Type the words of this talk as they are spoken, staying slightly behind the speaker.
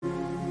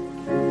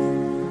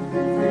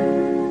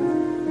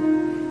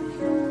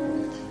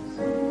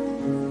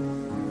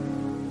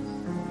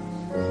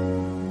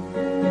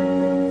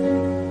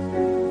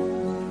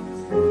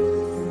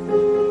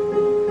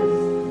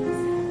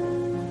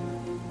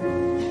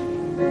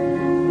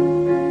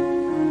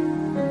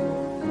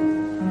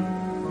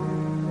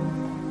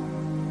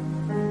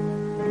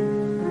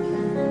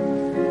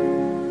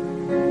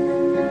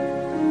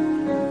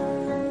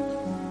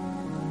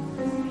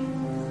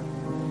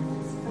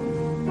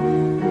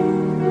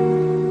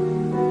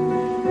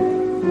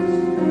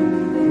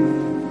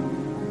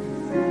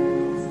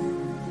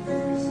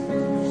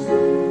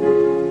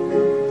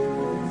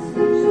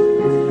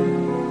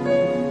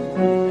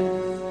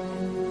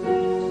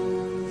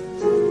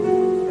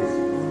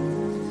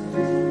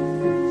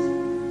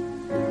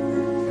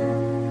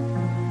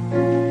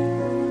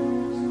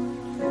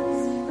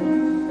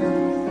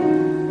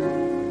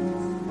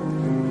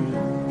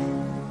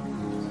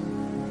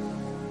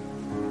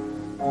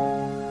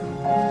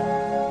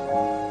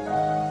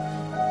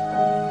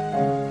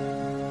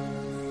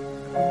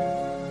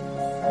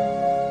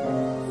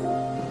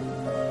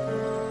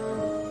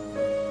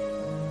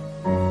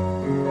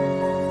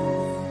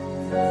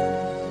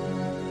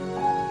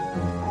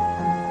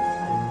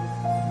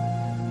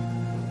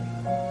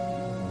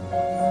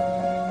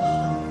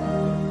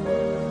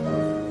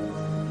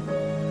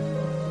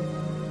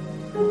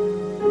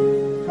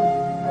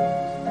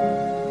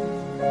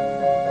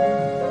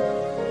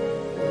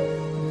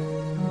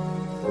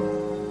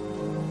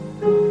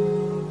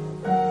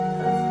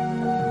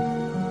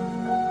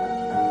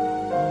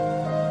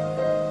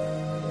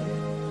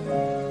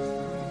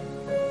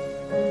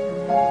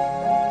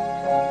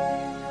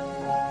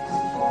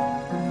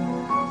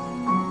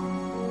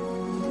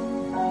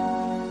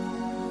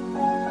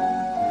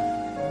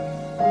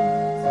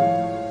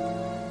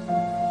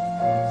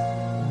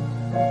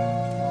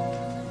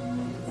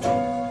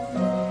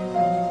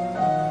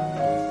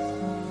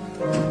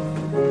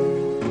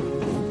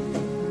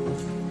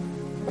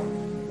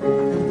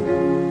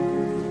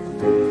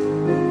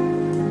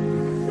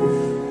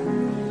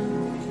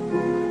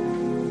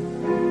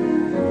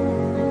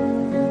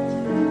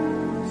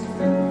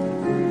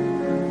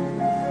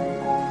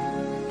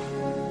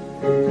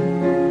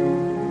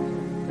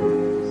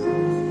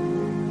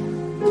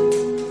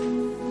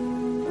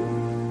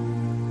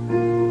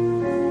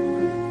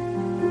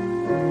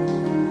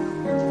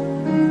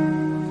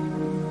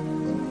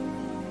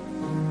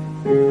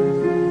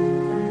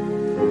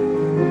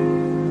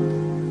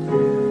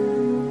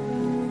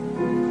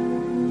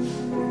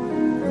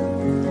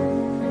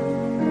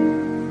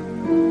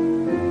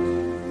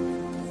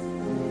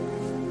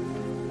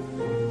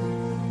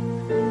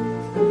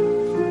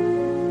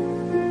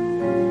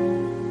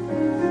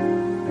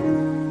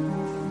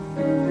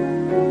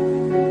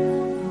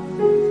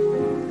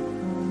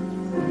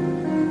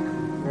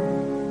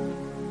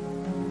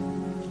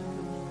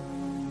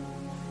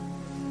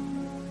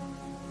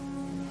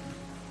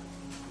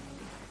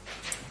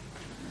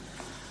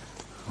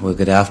Well,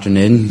 good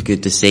afternoon.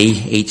 Good to see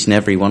each and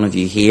every one of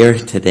you here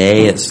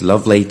today. It's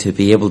lovely to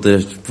be able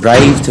to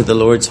drive to the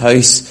Lord's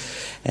house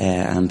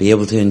and be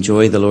able to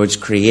enjoy the Lord's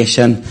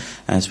creation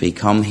as we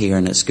come here.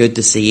 And it's good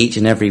to see each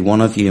and every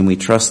one of you, and we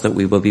trust that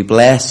we will be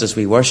blessed as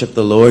we worship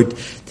the Lord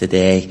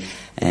today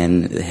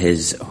in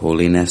His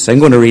holiness. I'm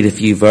going to read a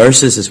few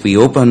verses as we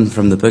open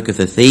from the book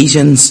of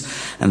Ephesians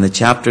and the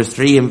chapter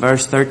 3 and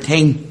verse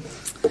 13.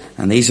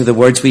 And these are the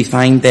words we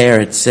find there.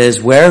 It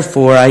says,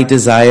 "Wherefore I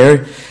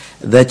desire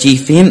that ye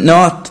faint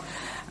not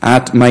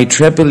at my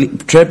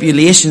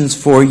tribulations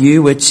for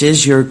you, which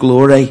is your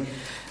glory.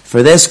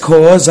 For this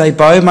cause I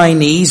bow my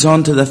knees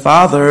unto the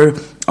Father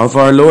of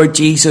our Lord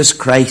Jesus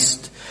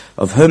Christ,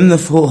 of whom the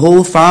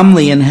whole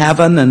family in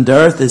heaven and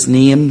earth is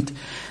named,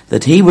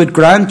 that He would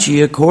grant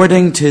you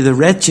according to the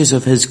riches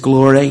of His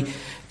glory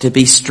to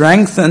be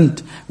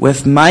strengthened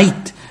with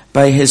might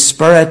by His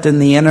Spirit in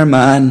the inner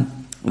man,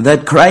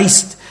 that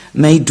Christ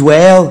may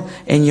dwell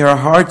in your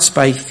hearts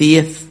by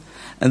faith,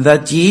 and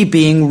that ye,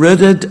 being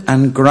rooted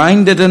and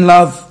grounded in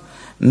love,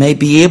 may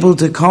be able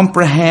to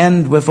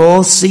comprehend with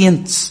all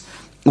saints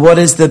what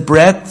is the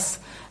breadth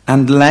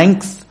and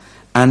length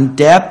and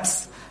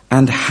depth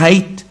and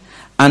height,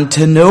 and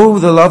to know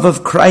the love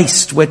of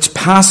Christ which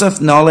passeth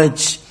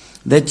knowledge,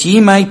 that ye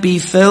might be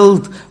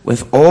filled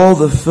with all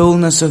the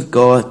fullness of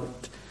God."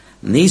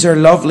 And these are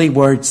lovely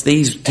words,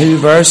 these two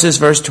verses,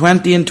 verse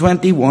 20 and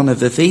 21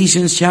 of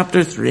Ephesians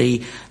chapter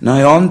 3.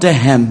 "Now unto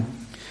Him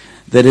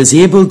that is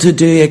able to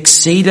do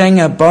exceeding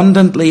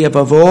abundantly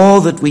above all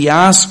that we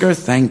ask or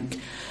think,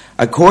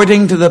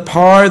 according to the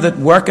power that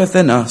worketh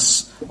in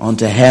us,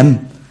 unto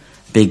Him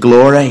be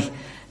glory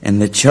in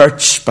the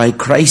church by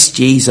Christ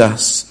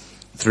Jesus,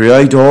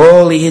 throughout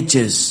all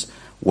ages,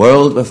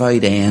 world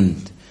without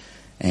end.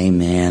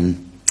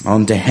 Amen."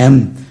 Unto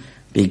Him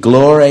be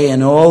glory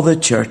in all the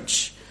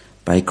church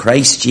by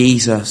Christ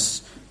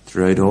Jesus,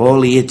 throughout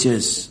all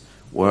ages,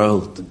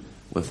 world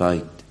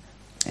without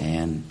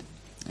end.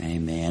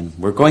 Amen.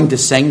 We're going to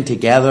sing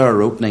together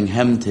our opening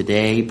hymn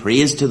today.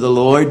 Praise to the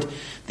Lord,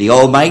 the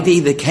Almighty,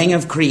 the King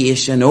of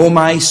creation. O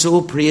my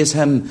soul, praise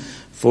Him,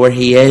 for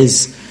He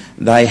is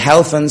thy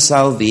health and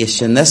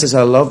salvation. This is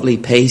a lovely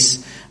piece.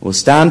 We'll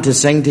stand to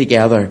sing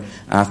together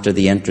after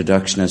the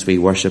introduction as we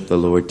worship the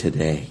Lord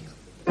today.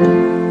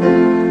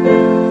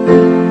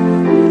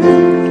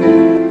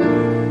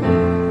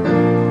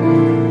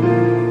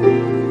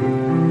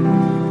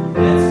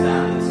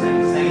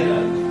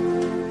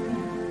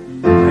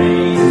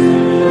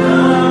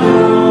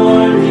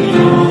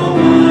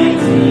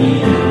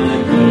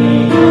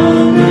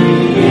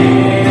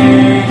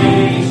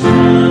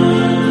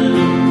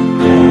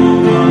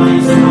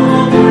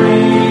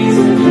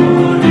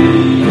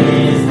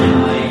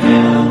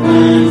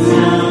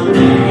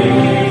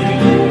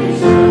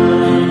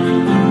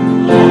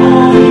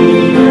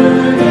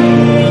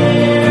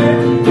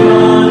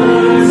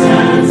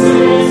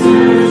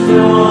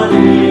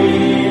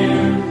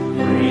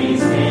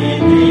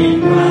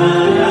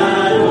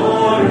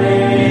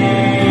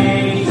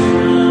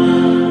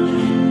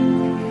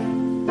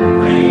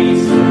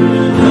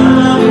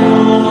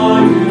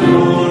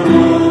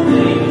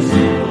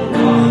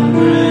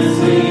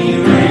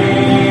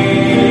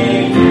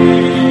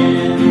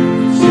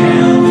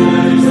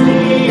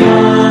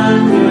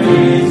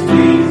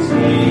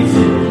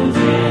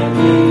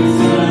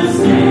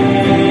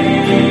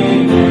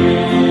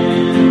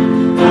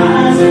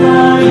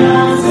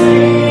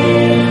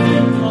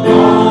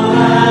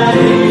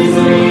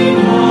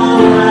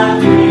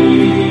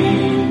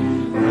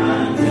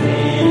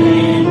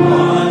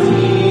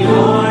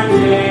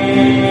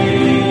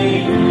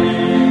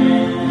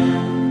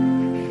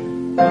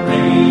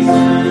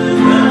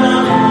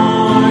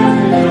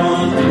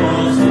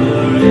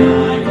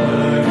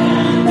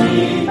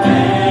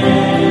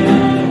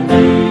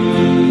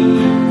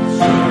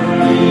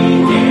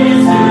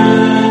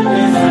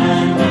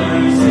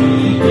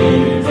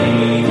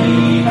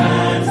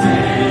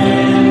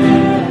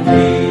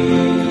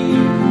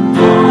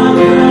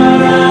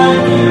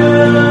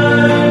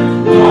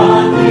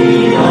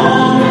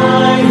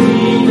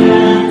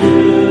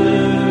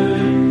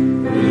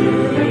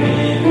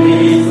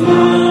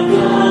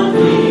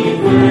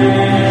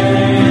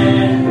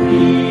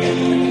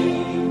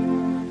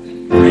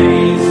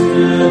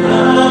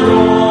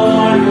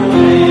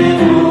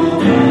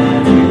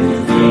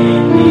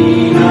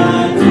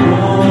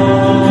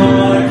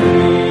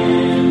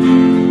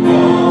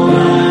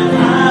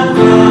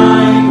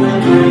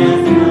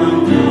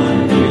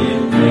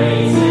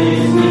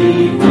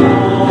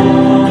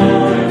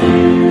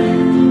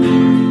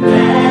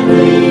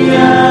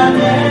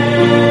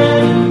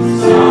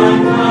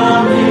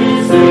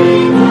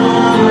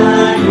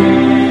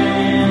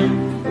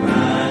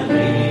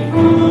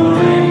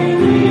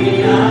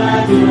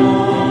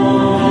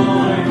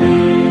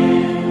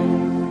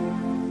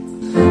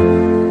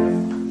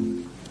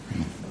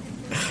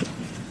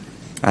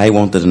 I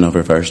wanted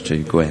another verse too,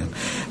 Gwen.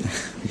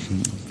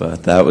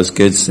 But that was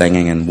good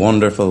singing and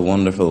wonderful,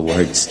 wonderful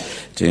words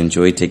to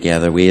enjoy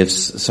together. We have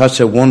such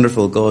a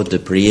wonderful God to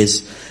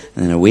praise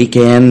in a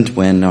weekend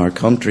when our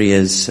country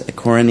is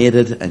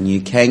coronated a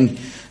new king,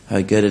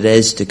 how good it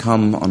is to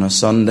come on a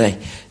Sunday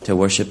to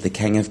worship the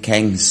King of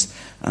Kings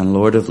and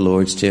Lord of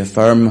Lords, to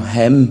affirm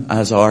him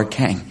as our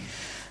King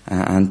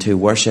and to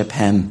worship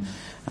him.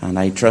 And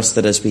I trust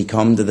that as we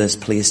come to this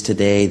place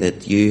today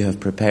that you have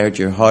prepared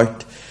your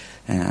heart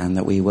and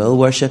that we will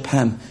worship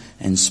him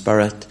in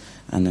spirit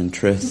and in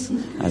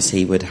truth as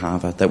he would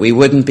have it. That we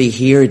wouldn't be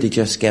here to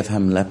just give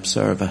him lip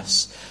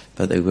service,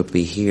 but that we would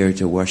be here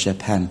to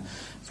worship him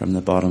from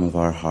the bottom of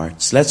our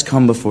hearts. Let's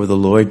come before the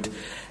Lord.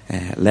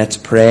 Let's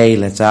pray.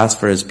 Let's ask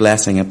for his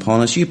blessing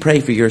upon us. You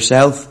pray for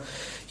yourself.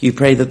 You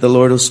pray that the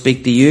Lord will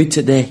speak to you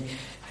today.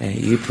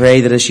 You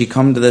pray that as you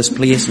come to this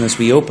place and as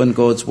we open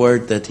God's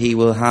word, that he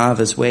will have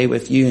his way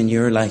with you in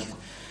your life.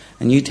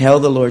 And you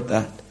tell the Lord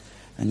that.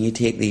 And you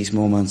take these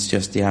moments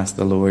just to ask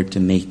the Lord to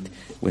meet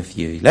with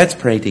you. Let's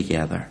pray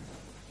together.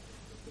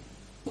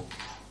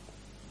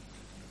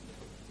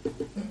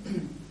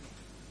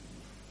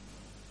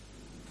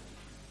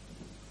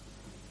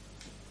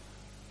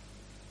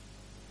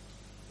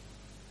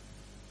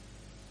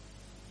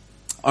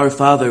 Our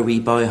Father, we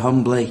bow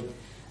humbly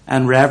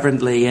and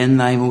reverently in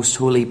thy most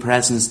holy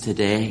presence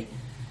today,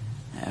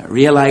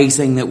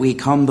 realizing that we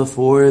come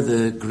before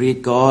the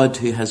great God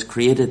who has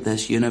created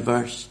this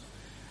universe,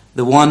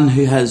 the one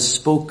who has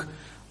spoke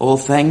all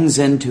things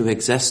into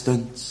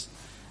existence,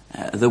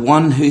 the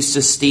one who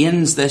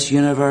sustains this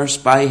universe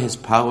by his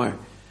power,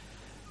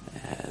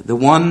 the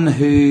one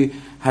who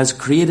has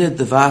created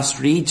the vast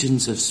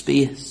regions of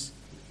space,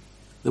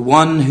 the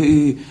one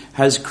who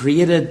has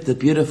created the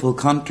beautiful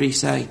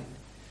countryside,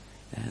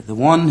 the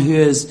one who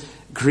has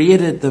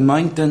created the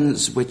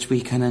mountains which we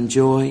can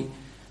enjoy,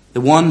 the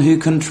one who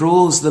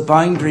controls the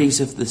boundaries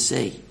of the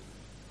sea.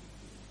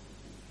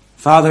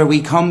 Father,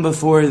 we come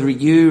before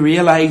you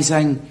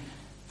realizing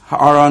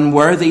our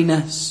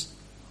unworthiness,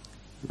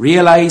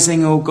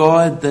 realizing, O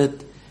God,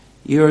 that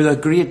you're the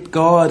great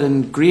God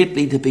and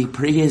greatly to be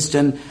praised,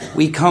 and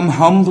we come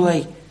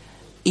humbly.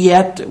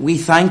 Yet we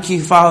thank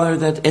you, Father,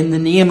 that in the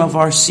name of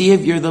our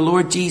Saviour, the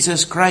Lord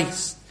Jesus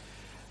Christ,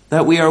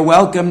 that we are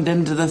welcomed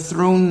into the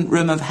throne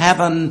room of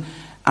heaven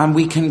and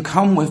we can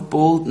come with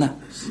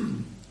boldness.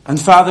 And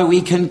Father,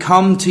 we can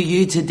come to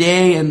you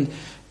today and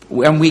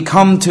we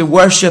come to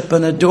worship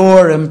and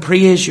adore and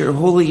praise your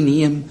holy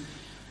name.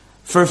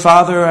 For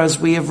Father, as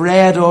we have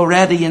read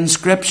already in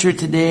Scripture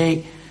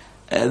today,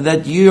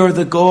 that you are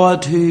the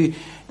God who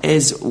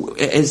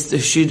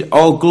should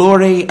all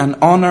glory and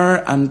honour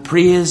and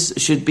praise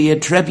should be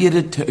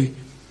attributed to.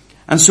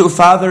 And so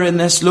Father, in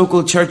this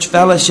local church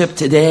fellowship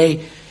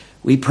today,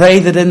 we pray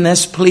that in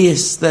this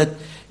place that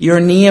your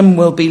name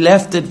will be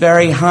lifted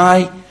very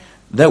high,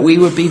 that we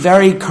would be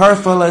very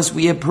careful as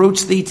we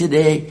approach thee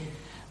today,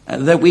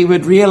 that we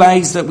would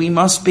realize that we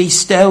must be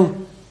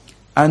still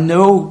and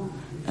know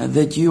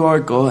that you are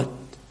God.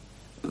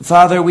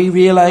 Father, we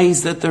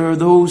realize that there are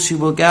those who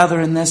will gather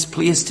in this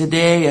place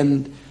today,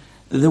 and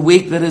the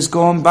week that has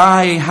gone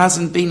by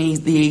hasn't been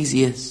the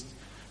easiest.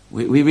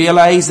 We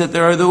realize that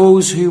there are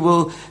those who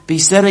will be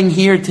sitting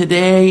here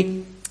today,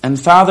 and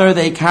Father,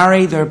 they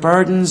carry their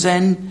burdens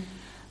in.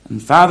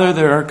 And Father,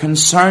 there are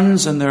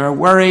concerns and there are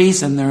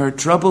worries and there are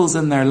troubles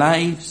in their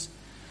lives.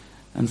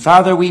 And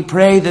Father, we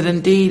pray that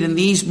indeed in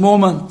these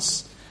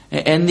moments,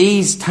 in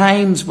these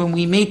times when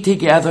we meet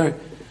together,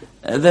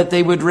 that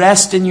they would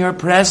rest in your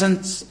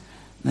presence.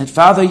 That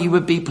Father, you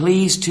would be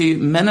pleased to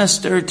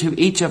minister to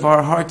each of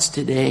our hearts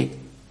today.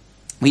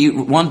 We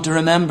want to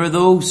remember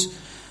those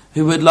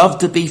who would love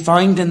to be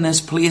found in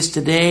this place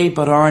today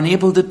but are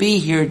unable to be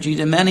here due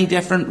to many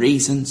different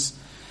reasons.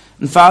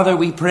 And Father,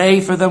 we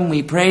pray for them.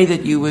 We pray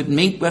that you would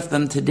meet with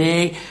them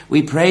today.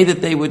 We pray that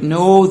they would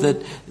know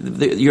that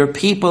your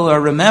people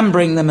are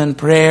remembering them in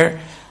prayer,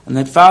 and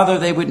that, Father,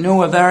 they would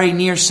know a very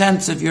near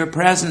sense of your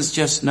presence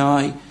just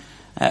now.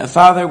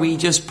 Father, we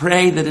just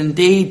pray that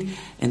indeed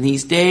in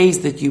these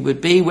days that you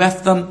would be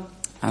with them.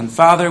 And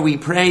Father, we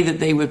pray that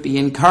they would be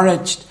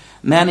encouraged,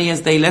 many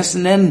as they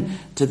listen in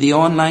to the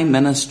online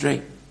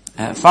ministry.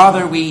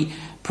 Father, we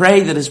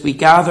pray that as we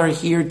gather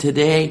here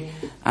today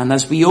and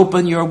as we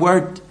open your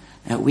word,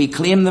 we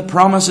claim the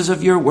promises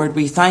of your word.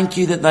 We thank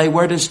you that thy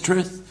word is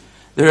truth.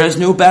 There is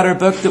no better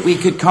book that we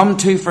could come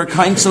to for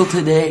counsel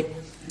today.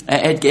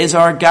 It is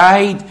our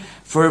guide,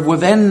 for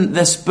within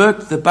this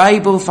book, the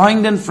Bible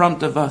found in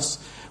front of us,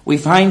 we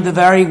find the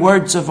very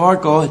words of our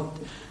God.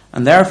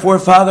 And therefore,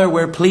 Father,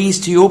 we're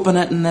pleased to open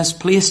it in this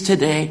place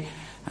today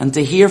and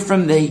to hear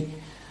from thee.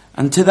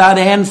 And to that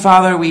end,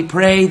 Father, we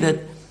pray that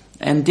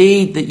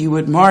indeed that you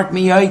would mark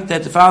me out,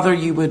 that, Father,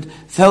 you would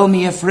fill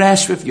me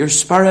afresh with your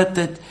Spirit,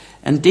 that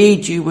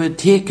indeed you would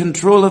take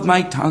control of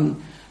my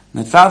tongue.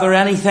 And that, Father,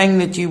 anything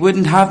that you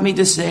wouldn't have me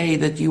to say,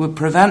 that you would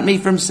prevent me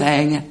from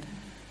saying it.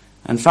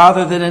 And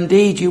Father, that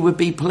indeed you would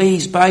be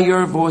pleased by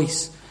your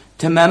voice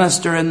to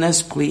minister in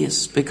this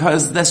place,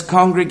 because this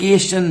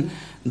congregation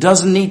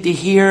doesn't need to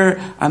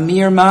hear a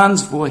mere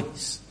man's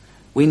voice.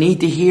 We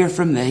need to hear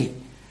from thee.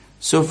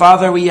 So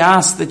Father, we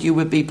ask that you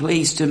would be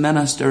pleased to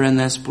minister in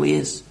this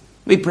place.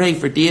 We pray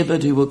for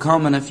David, who will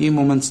come in a few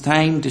moments'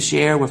 time to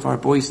share with our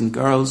boys and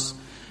girls.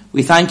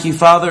 We thank you,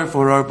 Father,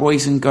 for our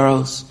boys and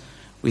girls.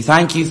 We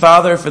thank you,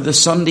 Father, for the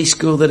Sunday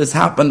school that has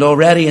happened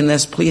already in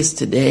this place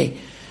today.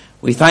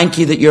 We thank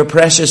you that your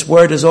precious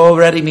word has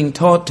already been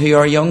taught to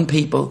our young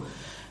people.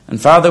 And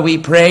Father, we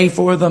pray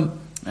for them.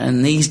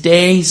 And these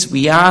days,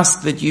 we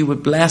ask that you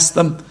would bless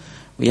them.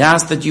 We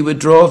ask that you would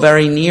draw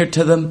very near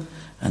to them.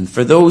 And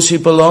for those who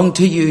belong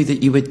to you,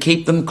 that you would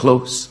keep them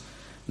close.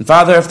 And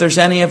Father, if there's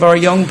any of our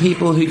young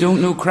people who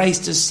don't know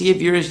Christ as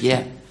Saviour as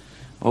yet,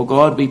 oh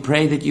God, we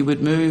pray that you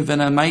would move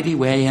in a mighty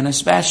way, in a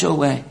special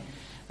way.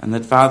 And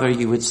that, Father,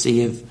 you would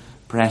save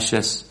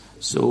precious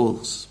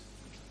souls.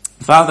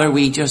 Father,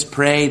 we just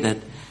pray that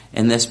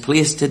in this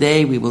place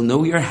today we will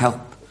know your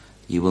help.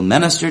 You will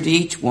minister to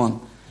each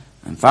one.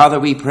 And Father,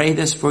 we pray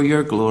this for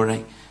your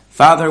glory.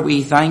 Father,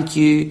 we thank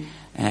you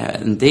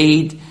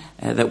indeed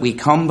that we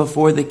come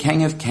before the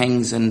King of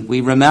Kings, and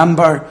we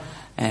remember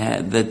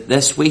that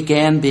this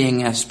weekend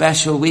being a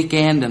special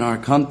weekend in our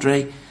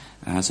country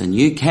as a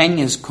new king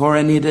is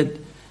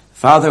coronated.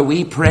 Father,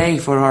 we pray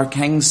for our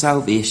King's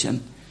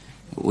salvation.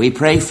 We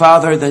pray,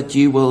 Father, that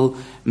you will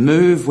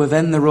move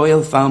within the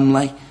royal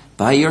family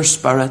by your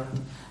Spirit,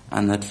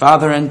 and that,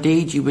 Father,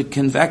 indeed you would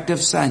convict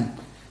of sin,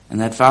 and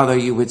that, Father,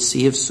 you would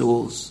save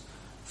souls.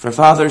 For,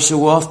 Father,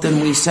 so often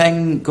we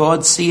sing,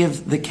 God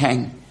save the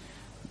King.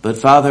 But,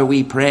 Father,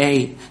 we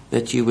pray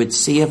that you would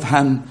save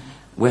him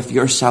with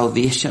your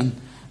salvation,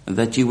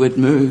 that you would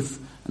move,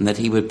 and that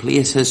he would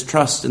place his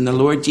trust in the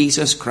Lord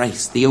Jesus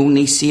Christ, the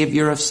only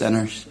Saviour of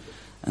sinners,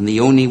 and the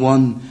only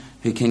one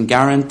who can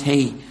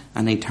guarantee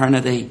an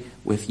eternity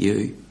with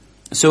you.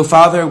 So,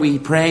 Father, we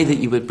pray that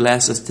you would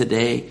bless us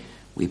today.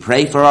 We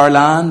pray for our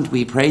land.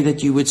 We pray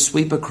that you would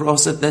sweep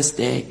across it this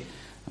day.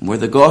 And where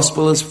the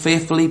gospel is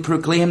faithfully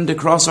proclaimed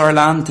across our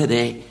land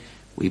today,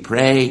 we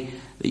pray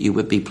that you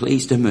would be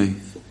pleased to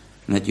move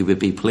and that you would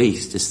be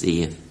pleased to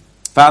save.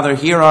 Father,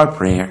 hear our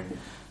prayer,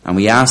 and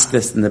we ask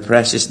this in the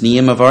precious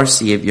name of our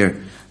Saviour,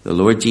 the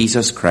Lord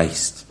Jesus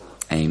Christ.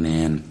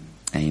 Amen.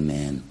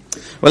 Amen.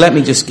 Well, let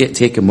me just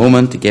take a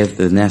moment to give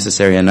the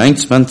necessary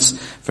announcements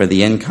for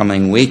the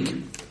incoming week.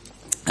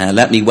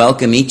 Let me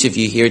welcome each of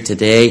you here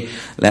today.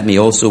 Let me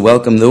also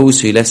welcome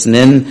those who listen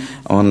in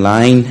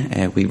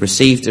online. We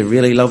received a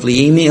really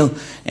lovely email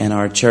in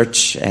our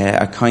church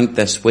account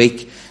this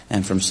week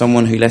and from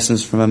someone who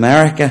listens from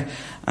America.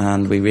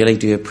 And we really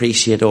do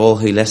appreciate all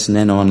who listen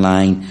in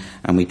online.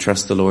 And we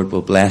trust the Lord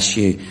will bless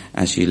you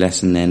as you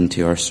listen in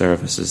to our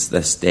services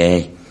this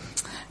day.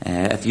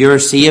 If you're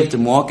saved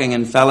and walking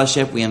in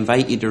fellowship, we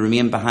invite you to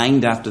remain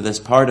behind after this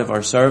part of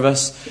our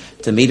service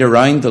to meet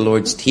around the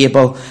Lord's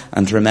table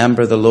and to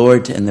remember the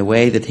Lord in the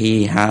way that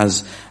he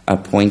has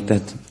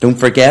appointed. Don't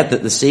forget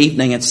that this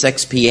evening at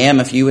 6 p.m,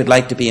 if you would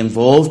like to be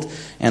involved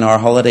in our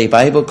holiday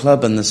Bible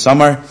club in the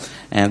summer,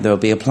 there'll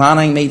be a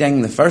planning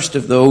meeting, the first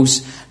of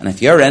those. And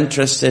if you're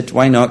interested,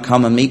 why not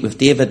come and meet with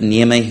David and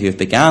Amy, who have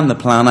begun the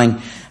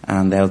planning,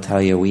 and they'll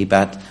tell you a wee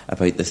bit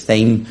about the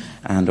theme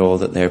and all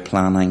that they're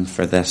planning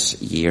for this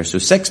year. So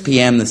 6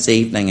 p.m. this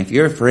evening, if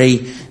you're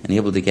free and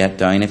able to get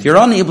down. If you're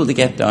unable to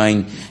get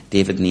down,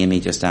 David and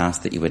Amy just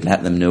ask that you would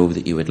let them know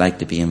that you would like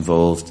to be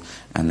involved,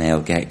 and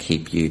they'll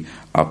keep you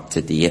up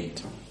to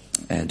date.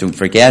 Don't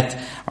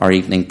forget our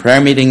evening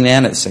prayer meeting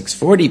then at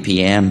 6:40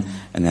 p.m,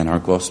 and then our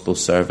gospel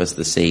service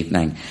this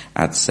evening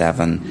at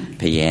 7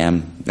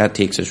 p.m. That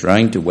takes us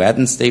round to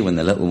Wednesday, when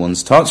the Little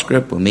Ones Talks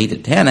group will meet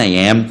at 10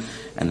 a.m,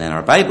 and then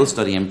our Bible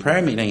study and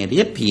prayer meeting at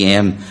 8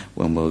 p.m,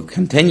 when we'll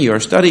continue our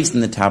studies in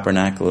the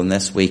tabernacle, and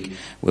this week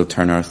we'll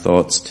turn our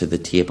thoughts to the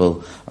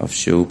table of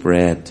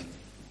showbread.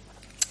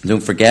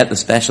 Don't forget the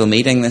special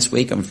meeting this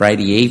week on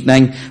Friday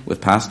evening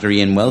with Pastor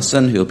Ian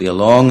Wilson, who'll be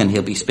along, and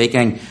he'll be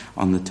speaking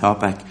on the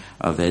topic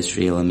of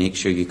Israel, and make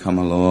sure you come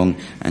along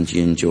and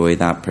you enjoy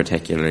that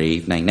particular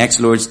evening. Next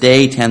Lord's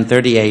Day,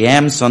 10:30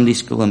 a.m, Sunday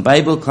school and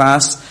Bible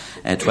class.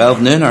 At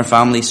 12 noon, our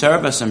family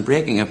service and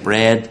breaking of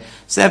bread.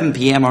 7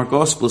 p.m, our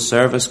gospel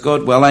service.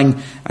 God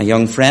willing, a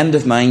young friend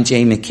of mine,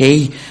 Jay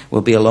McKee,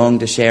 will be along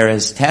to share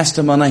his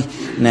testimony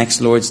next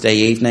Lord's Day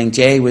evening.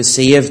 Jay was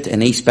saved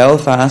in East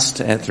Belfast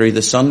through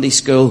the Sunday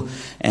school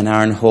in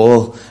Iron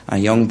Hall, a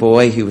young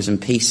boy who was in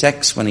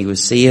P6 when he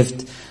was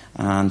saved.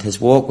 And his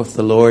walk with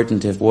the Lord,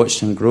 and to have watched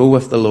him grow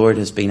with the Lord,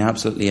 has been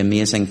absolutely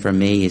amazing for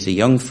me. He's a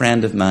young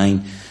friend of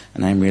mine,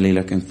 and I'm really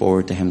looking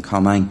forward to him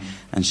coming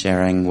and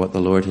sharing what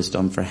the Lord has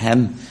done for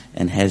him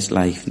in his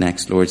life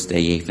next Lord's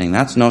Day evening.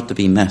 That's not to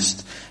be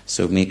missed,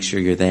 so make sure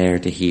you're there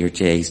to hear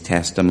Jay's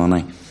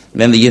testimony.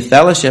 Then the Youth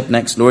Fellowship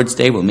next Lord's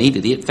Day will meet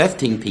at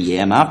 8:15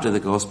 p.m. after the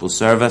gospel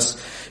service.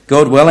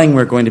 God willing,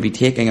 we're going to be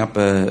taking up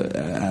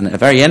a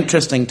very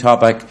interesting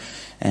topic.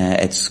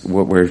 It's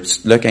what we're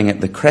looking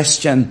at, the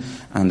Christian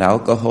and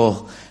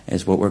alcohol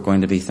is what we're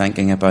going to be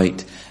thinking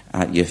about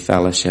at Youth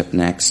Fellowship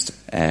next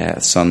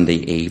Sunday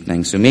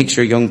evening. So make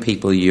sure, young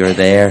people, you're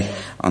there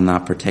on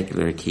that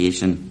particular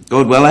occasion.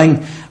 God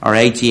willing, our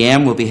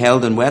AGM will be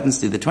held on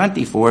Wednesday the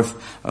 24th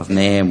of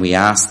May, and we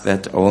ask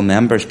that all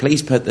members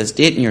please put this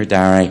date in your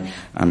diary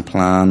and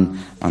plan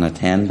on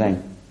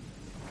attending.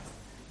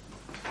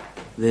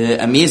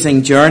 The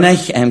amazing journey,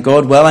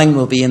 God willing,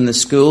 will be in the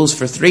schools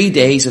for 3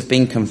 days have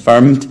been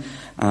confirmed,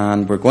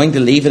 and we're going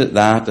to leave it at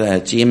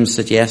that. James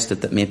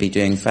suggested that maybe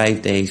doing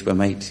 5 days we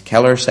might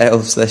kill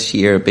ourselves this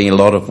year, being a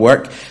lot of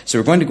work. So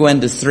we're going to go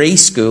into 3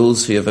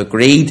 schools who have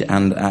agreed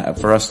and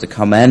for us to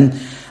come in.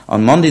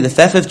 On Monday the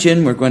 5th of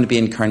June we're going to be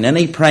in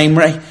Carniny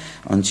Primary.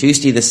 On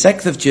Tuesday the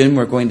 6th of June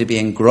we're going to be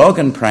in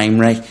Grogan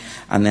Primary.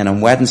 And then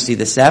on Wednesday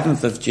the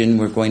 7th of June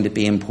we're going to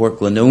be in Port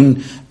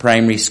Glenone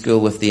Primary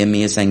School with the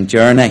amazing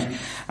journey.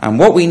 And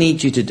what we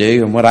need you to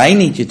do, and what I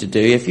need you to do,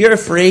 if you're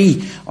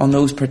free on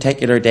those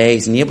particular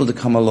days and you're able to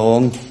come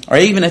along, or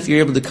even if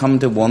you're able to come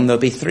to one, there'll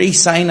be 3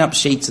 sign-up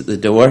sheets at the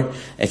door.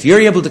 If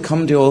you're able to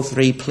come to all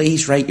 3,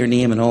 please write your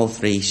name on all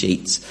 3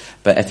 sheets.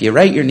 But if you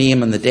write your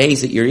name on the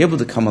days that you're able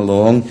to come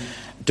along,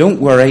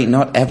 don't worry,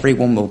 not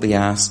everyone will be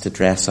asked to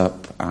dress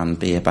up and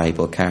be a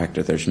Bible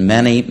character. There's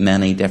many,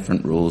 many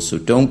different rules, so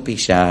don't be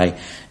shy.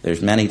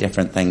 There's many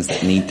different things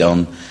that need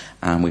done,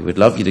 and we would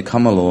love you to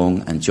come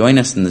along and join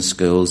us in the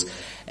schools.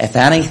 If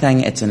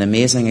anything, it's an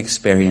amazing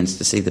experience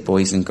to see the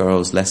boys and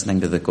girls listening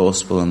to the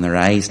gospel and their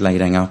eyes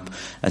lighting up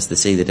as they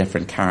see the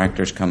different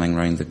characters coming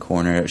round the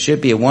corner. It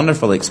should be a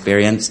wonderful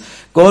experience.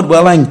 God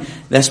willing,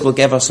 this will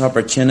give us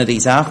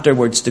opportunities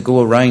afterwards to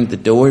go around the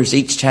doors.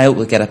 Each child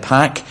will get a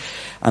pack,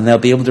 and they'll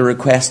be able to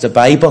request a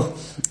Bible,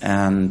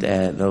 and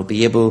they'll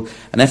be able,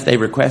 and if they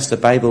request a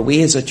Bible,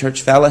 we as a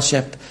church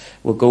fellowship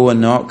will go and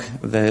knock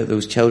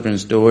those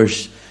children's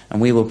doors, and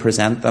we will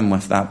present them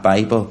with that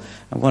Bible.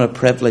 And what a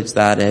privilege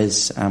that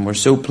is. And we're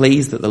so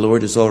pleased that the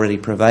Lord has already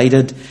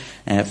provided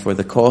for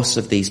the cost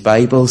of these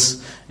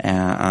Bibles,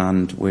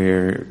 and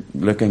we're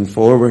looking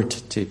forward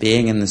to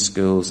being in the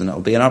schools, and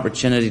it'll be an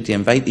opportunity to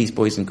invite these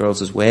boys and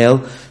girls as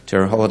well to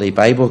our Holiday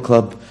Bible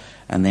Club,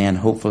 and then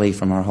hopefully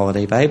from our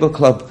Holiday Bible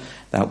Club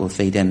that will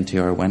feed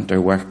into our winter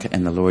work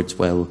in the Lord's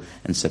will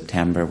in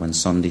September, when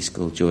Sunday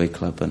School, Joy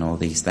Club and all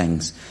these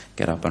things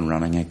get up and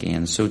running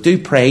again. So do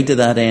pray to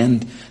that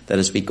end, that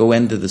as we go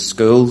into the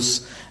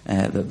schools,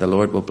 that the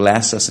Lord will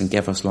bless us and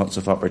give us lots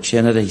of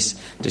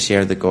opportunities to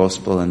share the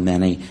gospel in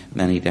many,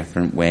 many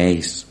different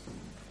ways.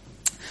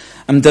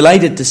 I'm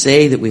delighted to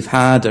say that we've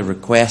had a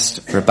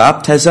request for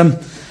baptism.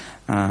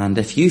 And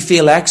if you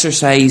feel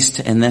exercised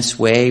in this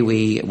way,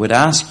 we would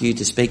ask you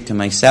to speak to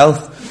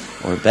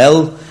myself or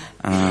Bill,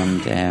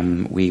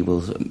 and we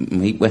will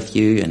meet with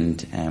you,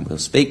 and we'll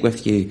speak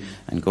with you,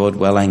 and God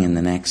willing, in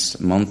the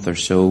next month or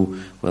so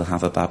we'll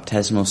have a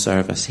baptismal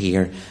service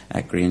here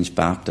at Grange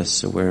Baptist.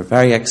 So we're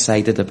very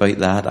excited about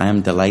that. I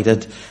am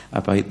delighted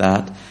about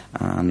that,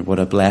 and what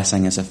a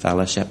blessing as a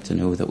fellowship to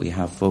know that we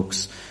have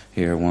folks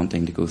who are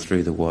wanting to go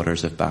through the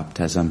waters of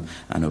baptism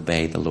and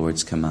obey the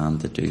Lord's command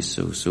to do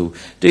so. So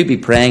do be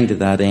praying to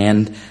that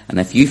end, and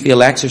if you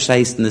feel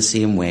exercised in the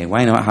same way,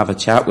 why not have a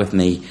chat with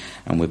me,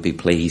 and we'd be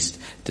pleased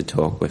to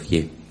talk with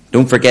you.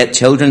 Don't forget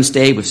Children's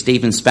Day with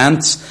Stephen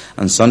Spence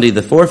on Sunday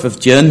the 4th of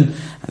June.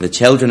 The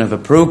children have a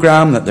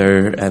programme that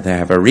they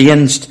have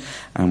arranged,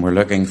 and we're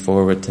looking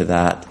forward to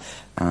that.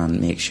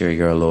 And make sure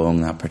you're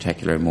along that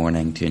particular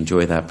morning to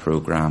enjoy that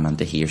programme and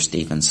to hear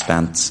Stephen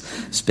Spence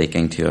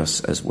speaking to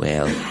us as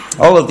well.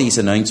 All of these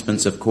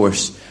announcements, of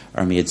course,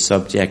 are made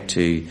subject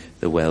to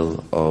the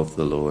will of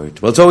the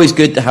Lord. Well, it's always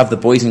good to have the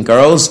boys and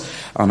girls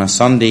on a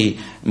Sunday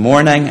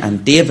morning,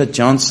 and David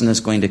Johnson is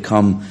going to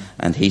come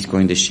and he's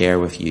going to share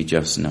with you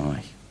just now.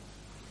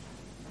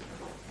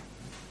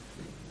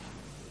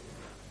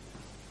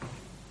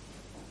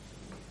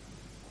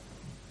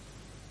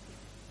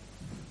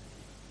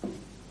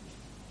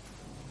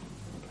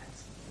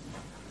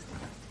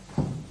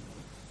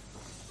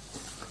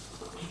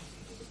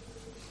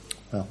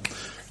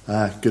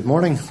 Good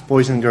morning,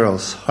 boys and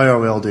girls. How are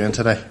we all doing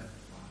today?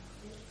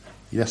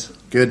 Yes,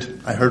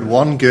 good. I heard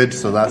one good,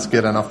 so that's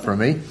good enough for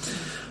me.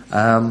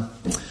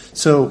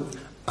 So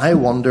I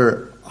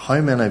wonder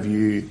how many of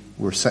you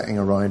were sitting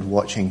around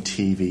watching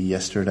TV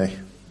yesterday.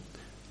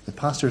 The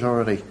pastor's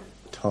already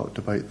talked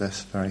about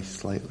this very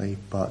slightly,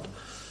 but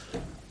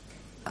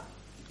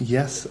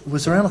yes,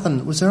 was there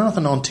anything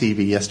on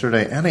TV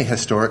yesterday? Any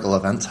historical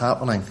events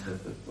happening?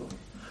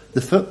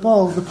 The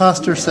football, the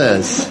pastor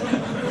says.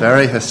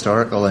 Very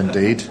historical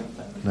indeed.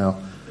 No.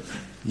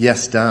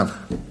 Yes, Dan.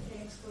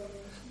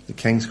 The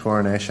King's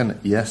coronation.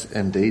 Yes,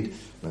 indeed.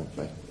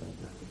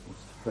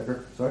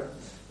 Clicker, sorry.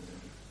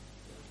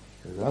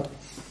 Here's that.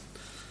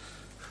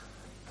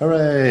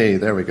 Hooray!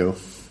 There we go.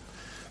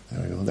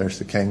 There we go. There's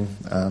the King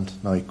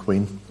and now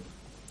Queen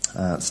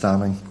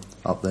standing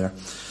up there.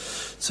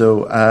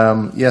 So,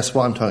 yes,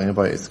 what I'm talking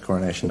about is the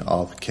coronation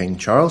of King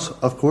Charles,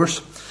 of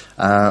course.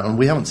 And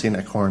we haven't seen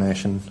a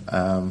coronation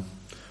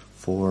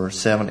for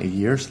 70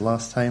 years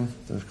last time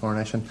there was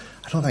coronation.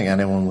 I don't think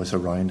anyone was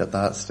around at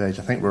that stage.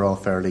 I think we're all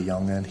fairly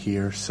young in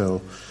here,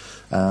 so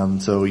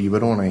you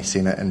would only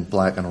seen it in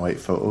black and white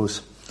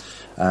photos.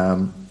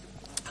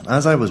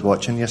 As I was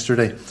watching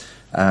yesterday,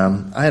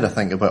 I had to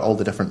think about all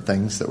the different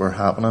things that were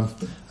happening,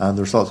 and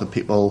there was lots of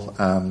people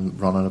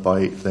running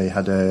about. They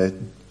had to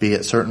be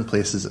at certain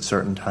places at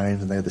certain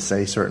times, and they had to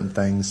say certain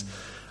things,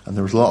 and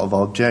there was a lot of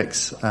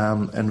objects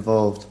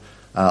involved.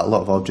 a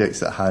lot of objects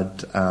that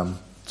had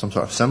some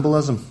sort of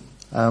symbolism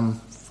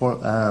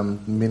for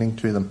meaning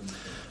to them.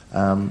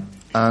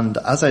 And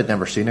as I'd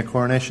never seen a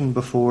coronation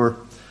before,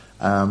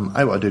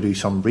 I wanted to do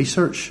some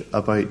research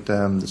about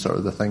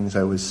the things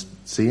I was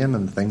seeing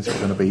and the things that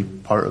were going to be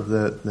part of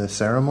the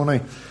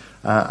ceremony.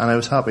 And I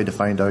was happy to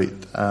find out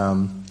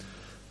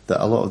that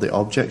a lot of the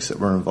objects that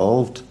were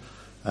involved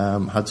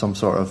had some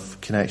sort of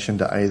connection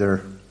to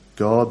either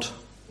God,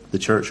 the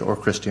church, or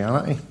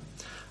Christianity.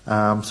 So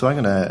I'm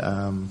going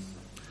to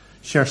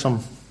share some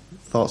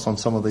thoughts on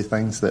some of the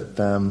things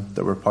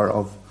that were part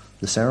of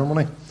the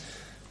ceremony.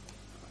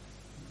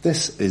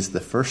 This is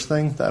the first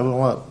thing that I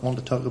want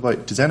to talk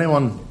about. Does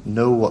anyone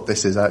know what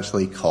this is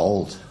actually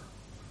called?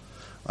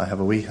 I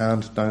have a wee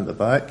hand down at the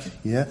back.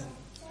 Yeah?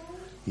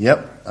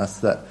 Yep,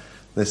 that's that.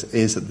 This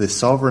is the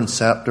sovereign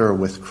scepter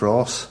with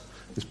cross.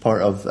 It's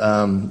part of,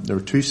 there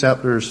were two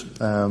scepters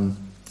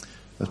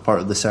as part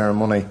of the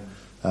ceremony.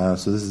 So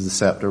this is the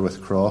scepter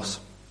with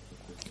cross.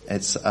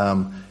 It's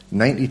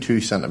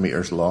 92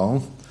 centimeters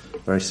long,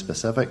 very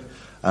specific.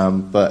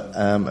 But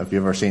have you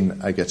ever seen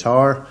a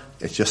guitar?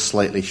 It's just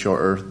slightly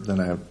shorter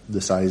than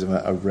the size of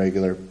a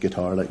regular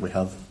guitar like we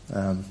have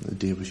that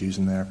Dave was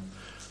using there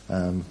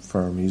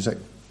for our music.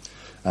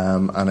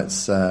 And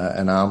it's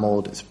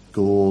enamelled, it's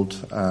gold,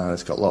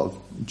 it's got a lot of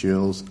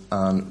jewels,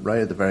 and right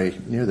at the very,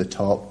 near the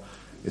top,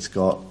 it's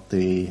got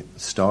the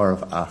Star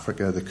of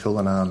Africa, the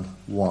Cullinan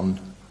 1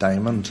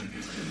 diamond.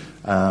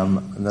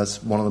 And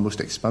that's one of the most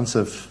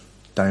expensive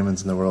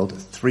diamonds in the world,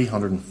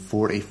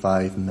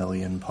 £345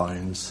 million.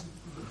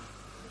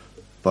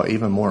 But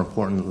even more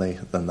importantly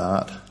than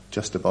that,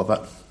 just above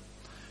it,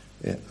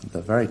 at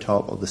the very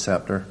top of the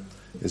scepter,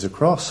 is a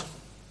cross.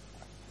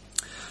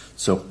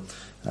 So,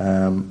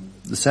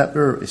 the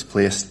scepter was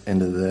placed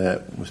into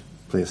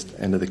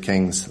the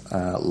king's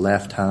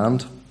left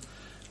hand.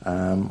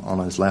 On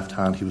his left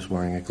hand, he was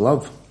wearing a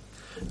glove.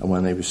 And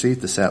when they received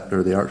the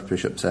scepter, the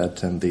archbishop said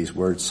to him these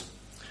words: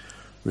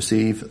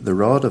 "Receive the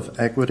rod of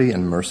equity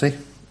and mercy.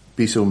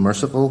 Be so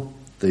merciful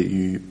that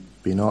you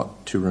be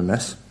not too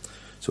remiss.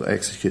 So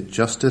execute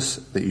justice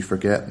that you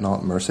forget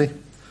not mercy.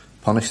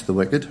 Punish the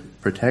wicked,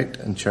 protect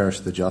and cherish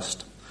the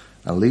just,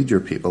 and lead your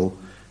people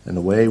in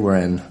the way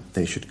wherein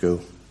they should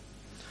go."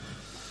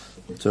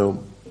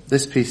 So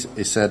this piece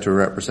is said to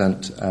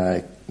represent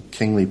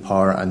kingly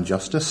power and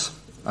justice,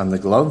 and the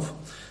glove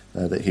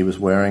that he was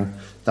wearing,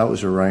 that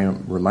was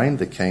remind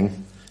the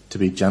king to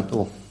be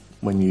gentle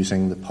when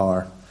using the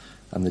power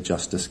and the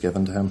justice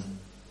given to him.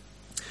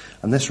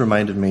 And this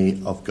reminded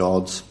me of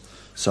God's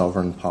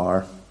sovereign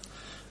power.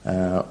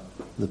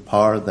 The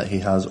power that he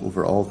has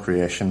over all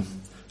creation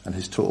and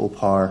his total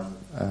power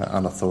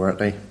and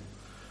authority.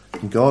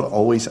 And God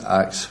always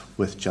acts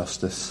with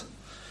justice.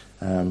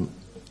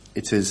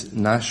 It's his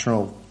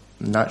natural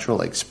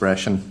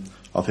expression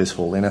of his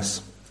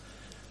holiness.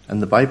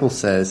 And the Bible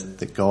says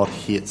that God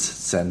hates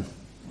sin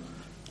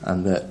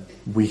and that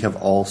we have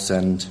all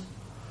sinned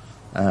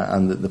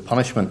and that the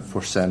punishment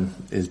for sin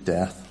is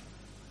death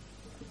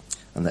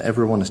and that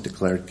everyone is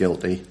declared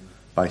guilty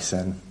by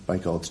sin, by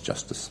God's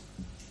justice.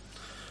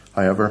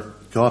 However,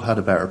 God had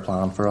a better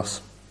plan for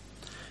us.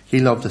 He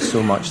loved us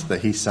so much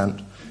that he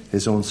sent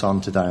his own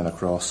son to die on a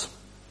cross.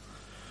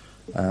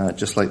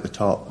 Just like the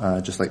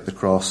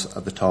cross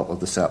at the top of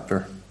the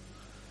scepter.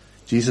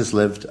 Jesus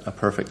lived a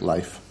perfect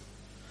life.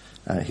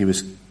 He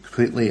was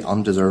completely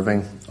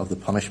undeserving of the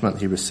punishment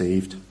he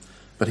received,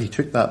 but he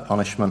took that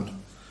punishment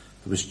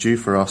that was due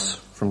for us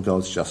from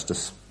God's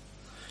justice.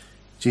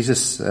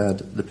 Jesus paid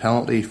the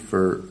penalty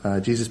for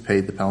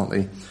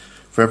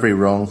every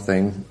wrong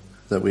thing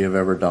that we have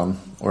ever done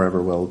or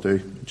ever will do.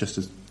 Just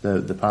as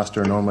the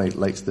pastor normally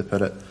likes to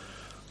put it,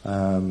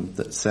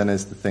 that sin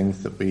is the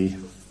things that we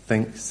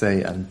think,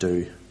 say, and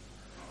do.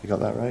 You got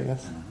that right,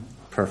 yes? Mm-hmm.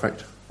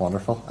 Perfect.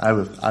 Wonderful. I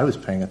was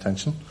paying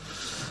attention,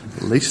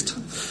 at least.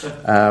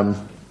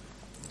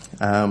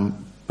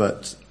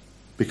 But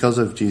because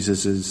of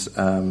Jesus'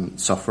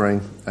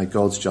 suffering,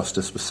 God's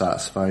justice was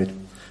satisfied.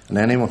 And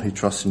anyone who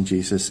trusts in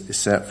Jesus is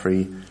set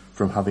free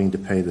from having to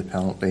pay the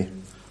penalty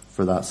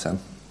for that sin.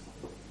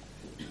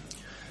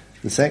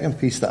 The second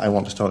piece that I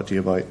want to talk to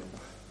you about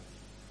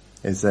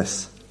is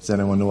this. Does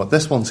anyone know what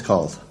this one's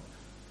called?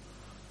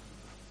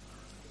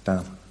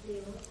 Dan?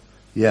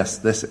 Yes,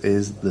 this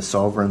is the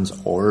Sovereign's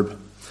Orb.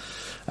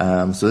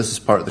 So this is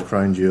part of the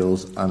crown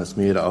jewels, and it's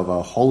made of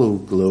a hollow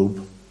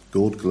globe,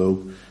 gold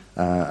globe,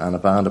 and a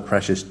band of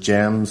precious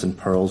gems and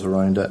pearls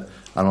around it.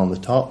 And on the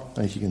top,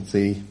 as you can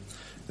see,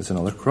 is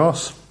another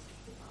cross.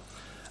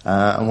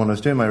 And when I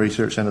was doing my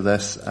research into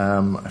this,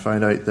 I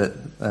found out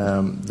that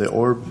the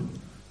orb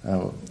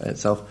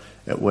itself,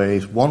 it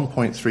weighs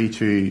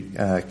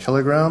 1.32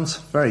 kilograms,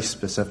 very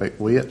specific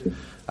weight.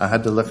 I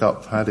had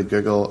to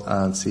Google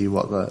and see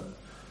what that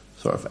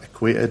sort of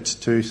equated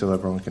to so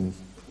everyone can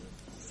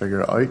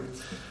figure it out.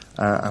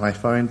 And I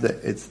found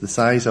that it's the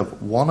size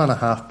of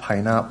 1.5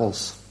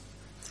 pineapples.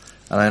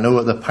 And I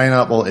know that the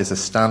pineapple is a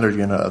standard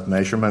unit of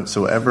measurement,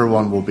 so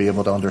everyone will be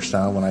able to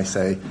understand when I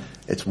say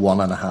it's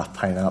 1.5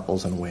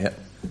 pineapples in weight.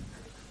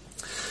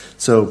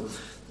 So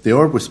The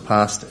orb was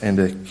passed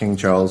into King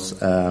Charles,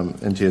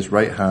 into his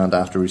right hand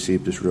after he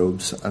received his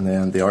robes, and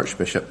then the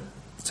Archbishop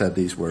said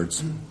these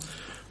words: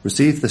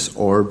 "Receive this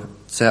orb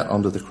set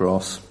under the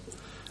cross,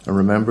 and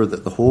remember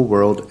that the whole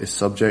world is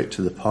subject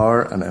to the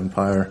power and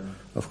empire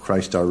of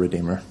Christ our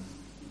Redeemer."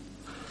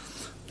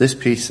 This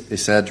piece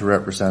is said to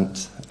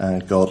represent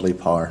godly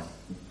power.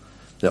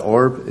 The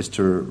orb is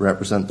to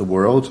represent the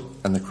world,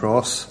 and the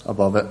cross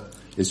above it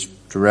is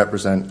to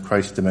represent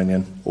Christ's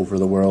dominion over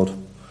the world.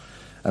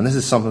 And this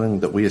is something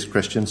that we as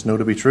Christians know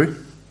to be true.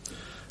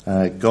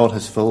 God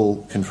has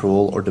full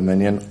control or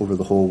dominion over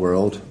the whole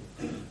world,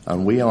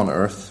 and we on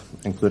earth,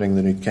 including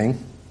the new king,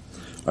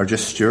 are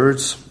just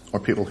stewards or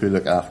people who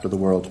look after the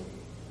world.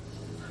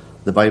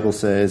 The Bible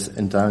says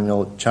in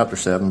Daniel chapter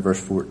 7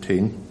 verse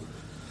 14,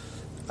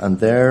 "And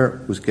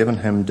there was given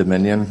him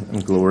dominion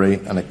and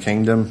glory and a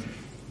kingdom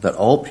that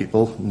all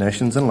people,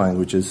 nations and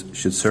languages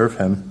should serve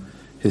him.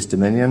 His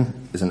dominion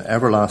is an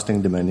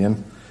everlasting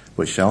dominion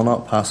which shall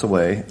not pass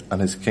away,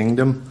 and his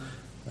kingdom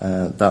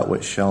that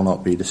which shall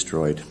not be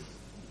destroyed."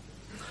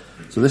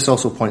 So this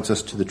also points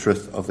us to the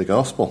truth of the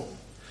gospel.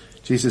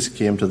 Jesus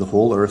came to the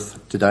whole earth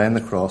to die on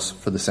the cross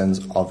for the sins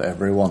of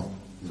everyone.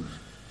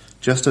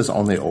 Just as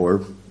on the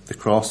orb, the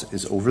cross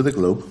is over the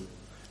globe,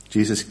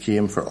 Jesus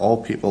came for all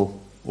people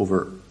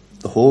over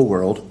the whole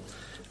world,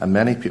 and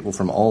many people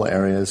from all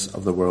areas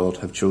of the world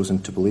have chosen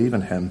to believe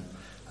in him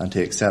and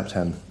to accept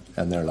him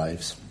in their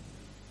lives.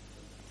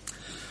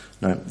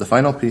 Now, the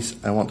final piece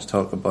I want to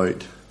talk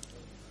about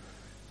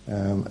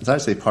is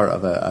actually part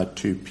of a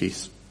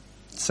two-piece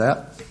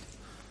set.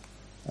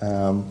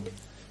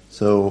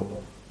 So,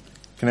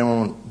 can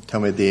anyone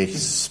tell me the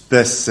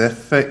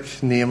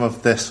specific name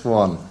of this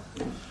one?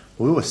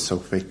 Ooh,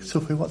 Sophie.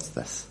 Sophie, what's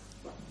this?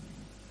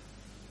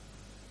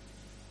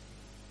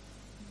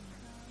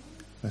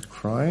 A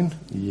crown?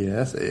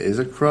 Yes, it is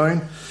a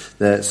crown.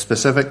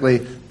 Specifically,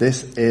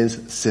 this is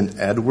St.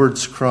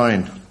 Edward's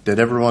crown. Did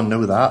everyone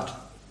know that?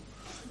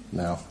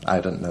 No,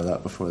 I didn't know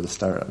that before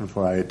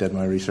I did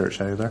my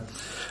research either.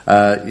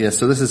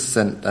 So this is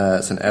St.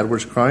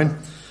 Edward's crown.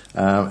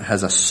 It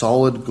has a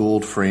solid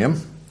gold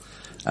frame,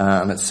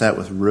 and it's set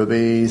with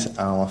rubies,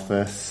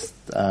 amethyst,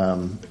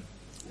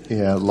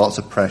 lots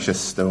of precious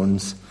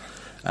stones.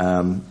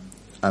 And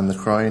the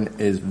crown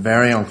is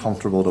very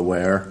uncomfortable to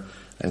wear,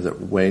 as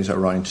it weighs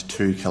around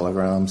 2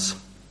 kilograms.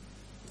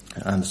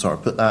 And to sort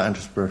of put that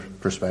into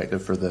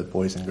perspective for the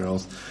boys and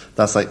girls,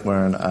 that's like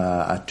wearing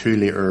a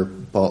 2-litre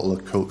bottle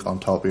of Coke on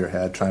top of your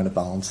head, trying to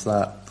balance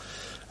that.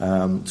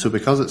 So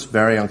because it's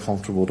very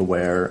uncomfortable to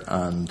wear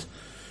and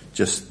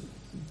just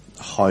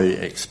how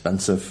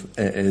expensive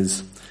it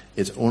is,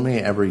 it's only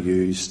ever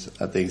used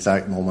at the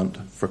exact moment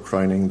for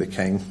crowning the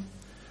king.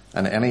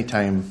 And any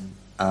time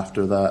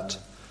after that,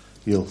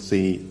 you'll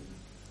see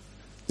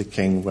the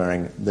king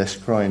wearing this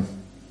crown.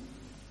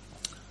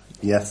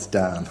 Yes,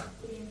 Dan.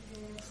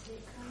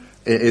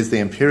 It is the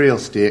Imperial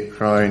State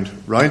Crown.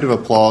 Round of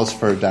applause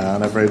for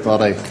Dan,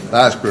 everybody.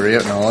 That's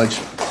great knowledge.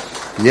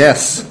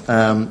 Yes.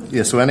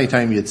 So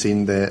anytime you'd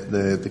seen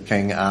the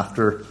king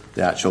after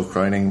the actual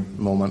crowning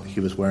moment, he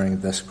was wearing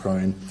this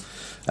crown.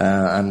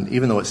 And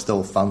even though it's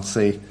still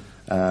fancy,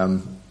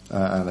 and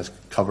it's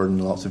covered in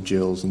lots of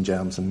jewels and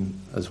gems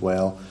as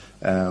well,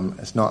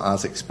 it's not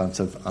as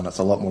expensive, and it's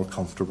a lot more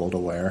comfortable to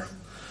wear.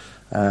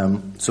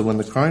 So when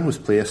the crown was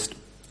placed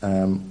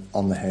on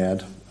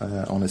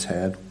his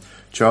head,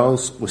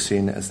 Charles was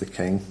seen as the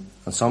king,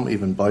 and some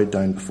even bowed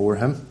down before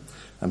him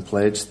and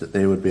pledged that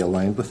they would be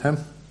aligned with him,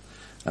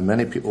 and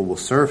many people will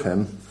serve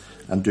him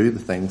and do the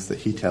things that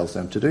he tells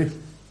them to do.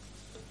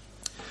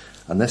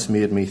 And this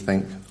made me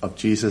think of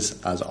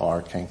Jesus as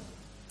our king.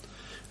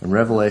 In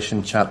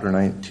Revelation chapter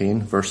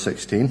 19, verse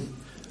 16,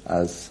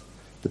 as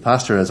the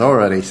pastor has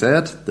already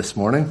said this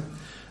morning,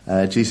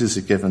 Jesus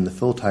is given the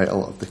full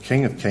title of the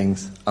King of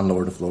Kings and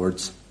Lord of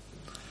Lords.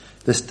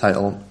 This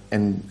title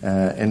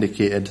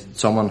indicated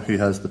someone who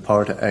has the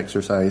power to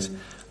exercise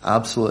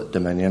absolute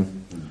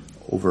dominion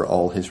over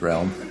all his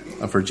realm.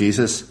 And for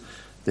Jesus,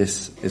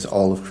 this is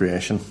all of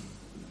creation.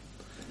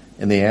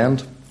 In the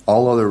end,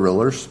 all other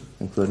rulers,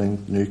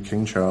 including new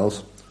King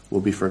Charles,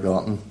 will be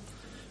forgotten,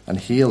 and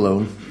he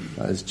alone,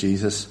 that is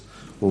Jesus,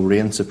 will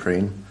reign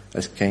supreme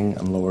as King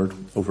and Lord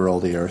over all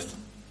the earth.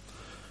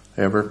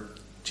 However,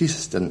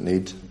 Jesus didn't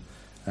need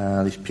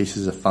these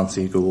pieces of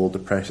fancy gold, the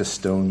precious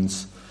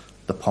stones,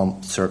 the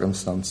pomp,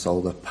 circumstance,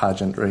 all the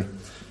pageantry.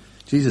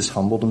 Jesus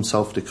humbled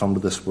himself to come to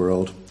this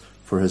world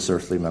for his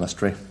earthly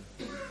ministry.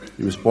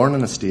 He was born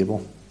in a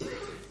stable.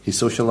 He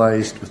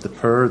socialized with the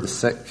poor, the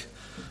sick,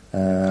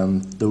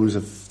 those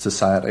of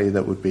society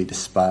that would be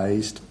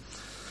despised.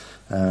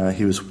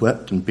 He was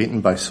whipped and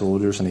beaten by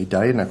soldiers, and he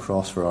died on a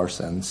cross for our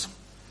sins.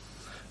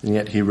 And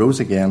yet he rose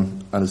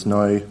again and is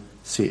now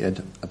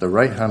seated at the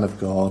right hand of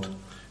God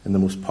in the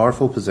most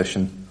powerful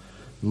position,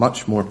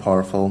 much more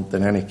powerful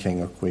than any king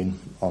or queen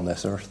on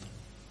this earth.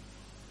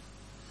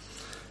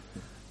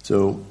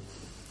 So,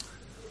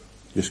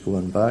 just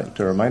going back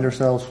to remind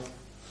ourselves.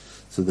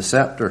 So the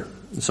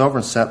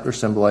sovereign scepter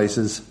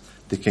symbolizes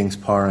the king's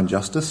power and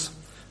justice,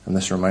 and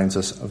this reminds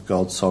us of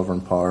God's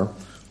sovereign power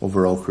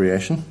over all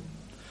creation.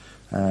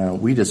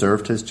 We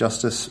deserved his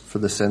justice for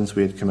the sins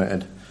we had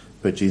committed,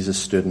 but Jesus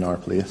stood in our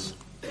place.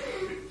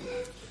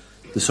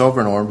 The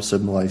sovereign orb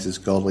symbolises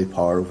godly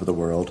power over the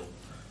world,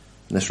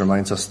 and this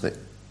reminds us that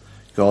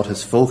God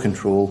has full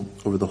control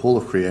over the whole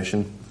of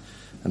creation,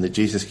 and that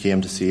Jesus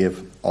came to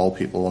save all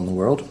people in the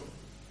world.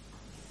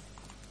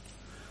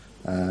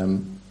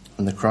 And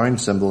the crown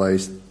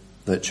symbolised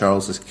that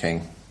Charles is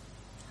king.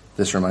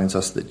 This reminds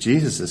us that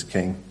Jesus is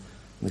king,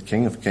 the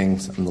King of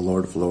Kings and the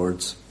Lord of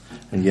Lords,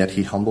 and yet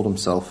he humbled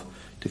himself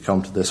to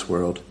come to this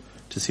world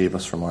to save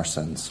us from our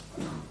sins.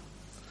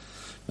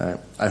 Now,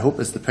 I hope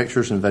as the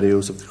pictures and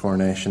videos of the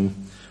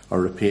coronation are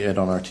repeated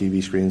on our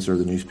TV screens or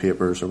the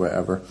newspapers or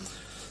whatever,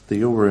 that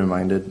you'll be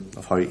reminded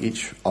of how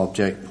each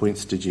object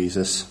points to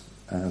Jesus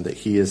and that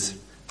he is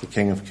the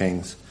King of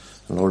Kings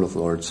and Lord of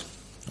Lords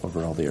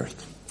over all the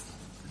earth.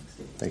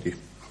 Thank you.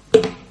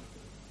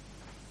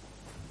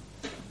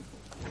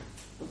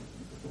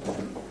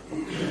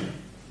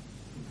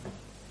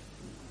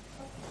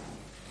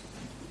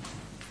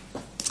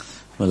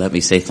 Well, let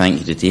me say thank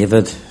you to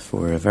David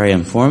for a very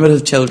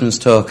informative children's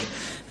talk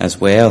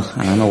as well.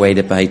 And I'm away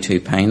to buy 2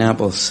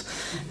 pineapples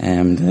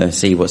to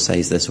see what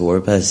size this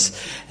orb is.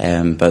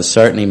 But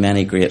certainly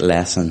many great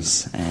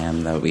lessons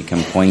that we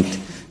can point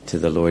to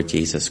the Lord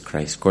Jesus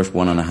Christ. Of course,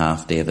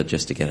 1.5, David,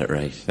 just to get it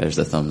right. There's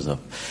the thumbs up.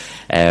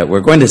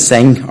 We're going to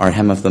sing our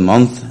hymn of the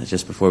month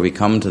just before we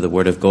come to the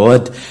Word of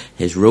God,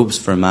 His Robes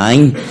for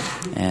Mine.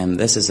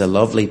 This is a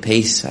lovely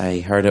piece.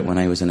 I heard it when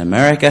I was in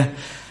America.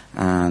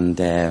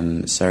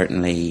 And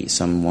certainly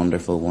some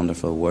wonderful,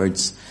 wonderful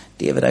words.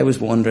 David, I was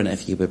wondering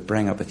if you would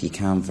bring up, if you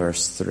can,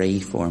 verse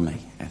 3 for me.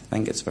 I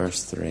think it's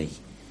verse 3.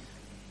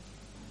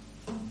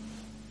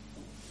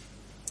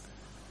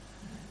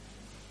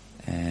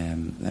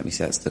 Let me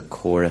see, that's the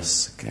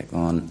chorus. Click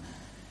on.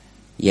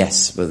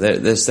 Yes, but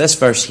there's this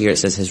verse here. It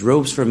says, his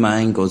robes for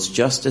mine, God's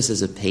justice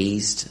is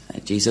appeased.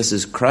 Jesus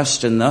is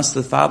crushed, and thus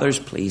the Father's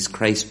pleased.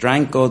 Christ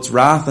drank God's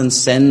wrath and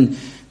sin,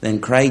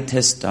 then cried,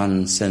 'tis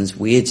done, sin's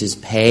wages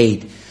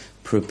paid,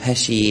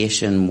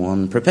 propitiation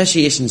won.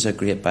 Propitiation is a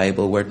great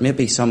Bible word,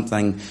 maybe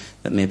something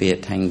that maybe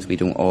at times we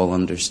don't all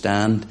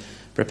understand.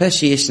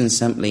 Propitiation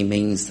simply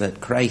means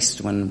that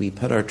Christ, when we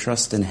put our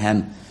trust in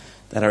him,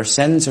 that our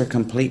sins are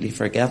completely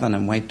forgiven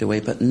and wiped away.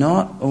 But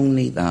not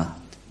only that,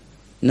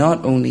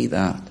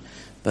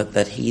 but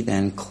that he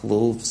then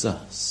clothes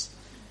us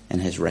in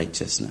his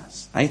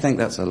righteousness. I think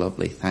that's a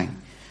lovely thing.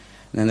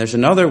 And then there's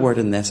another word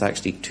in this,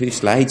 actually 2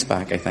 slides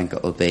back, I think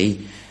it'll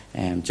be,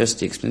 just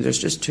to explain. There's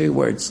just 2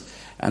 words.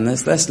 And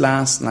this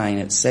last line,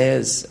 it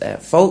says,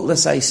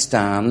 faultless I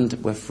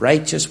stand with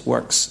righteous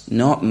works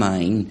not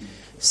mine,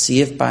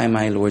 saved by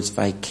my Lord's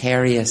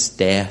vicarious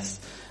death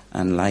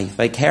and life.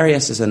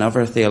 Vicarious is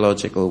another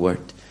theological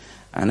word,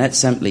 and it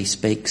simply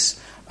speaks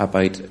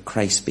about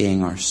Christ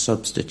being our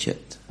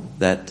substitute,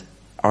 that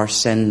our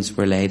sins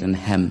were laid on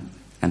him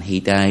and he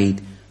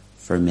died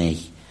for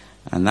me.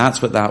 And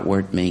that's what that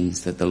word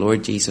means, that the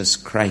Lord Jesus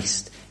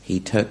Christ, he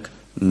took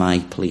my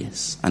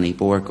place and he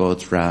bore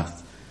God's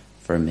wrath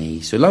for me.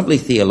 So lovely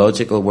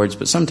theological words,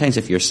 but sometimes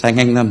if you're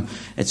singing them,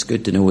 it's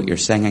good to know what you're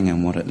singing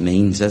and what it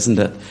means, isn't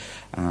it?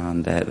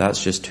 And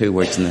that's just 2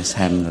 words in this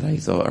hymn that I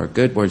thought are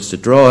good words to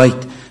draw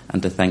out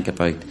and to think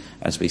about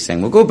as we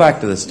sing. We'll go back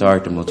to the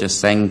start and we'll just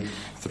sing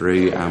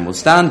through, and we'll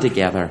stand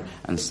together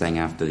and sing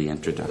after the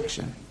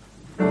introduction.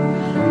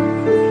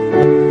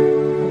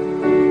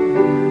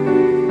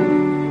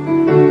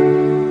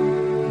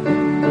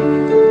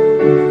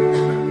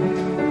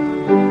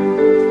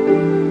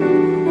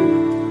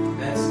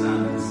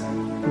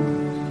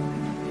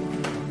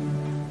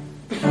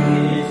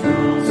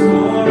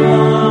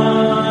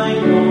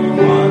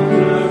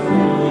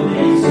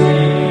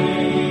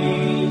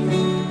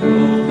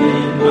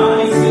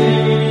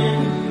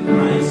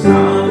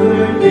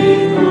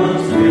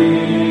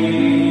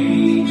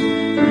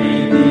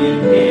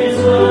 Breaking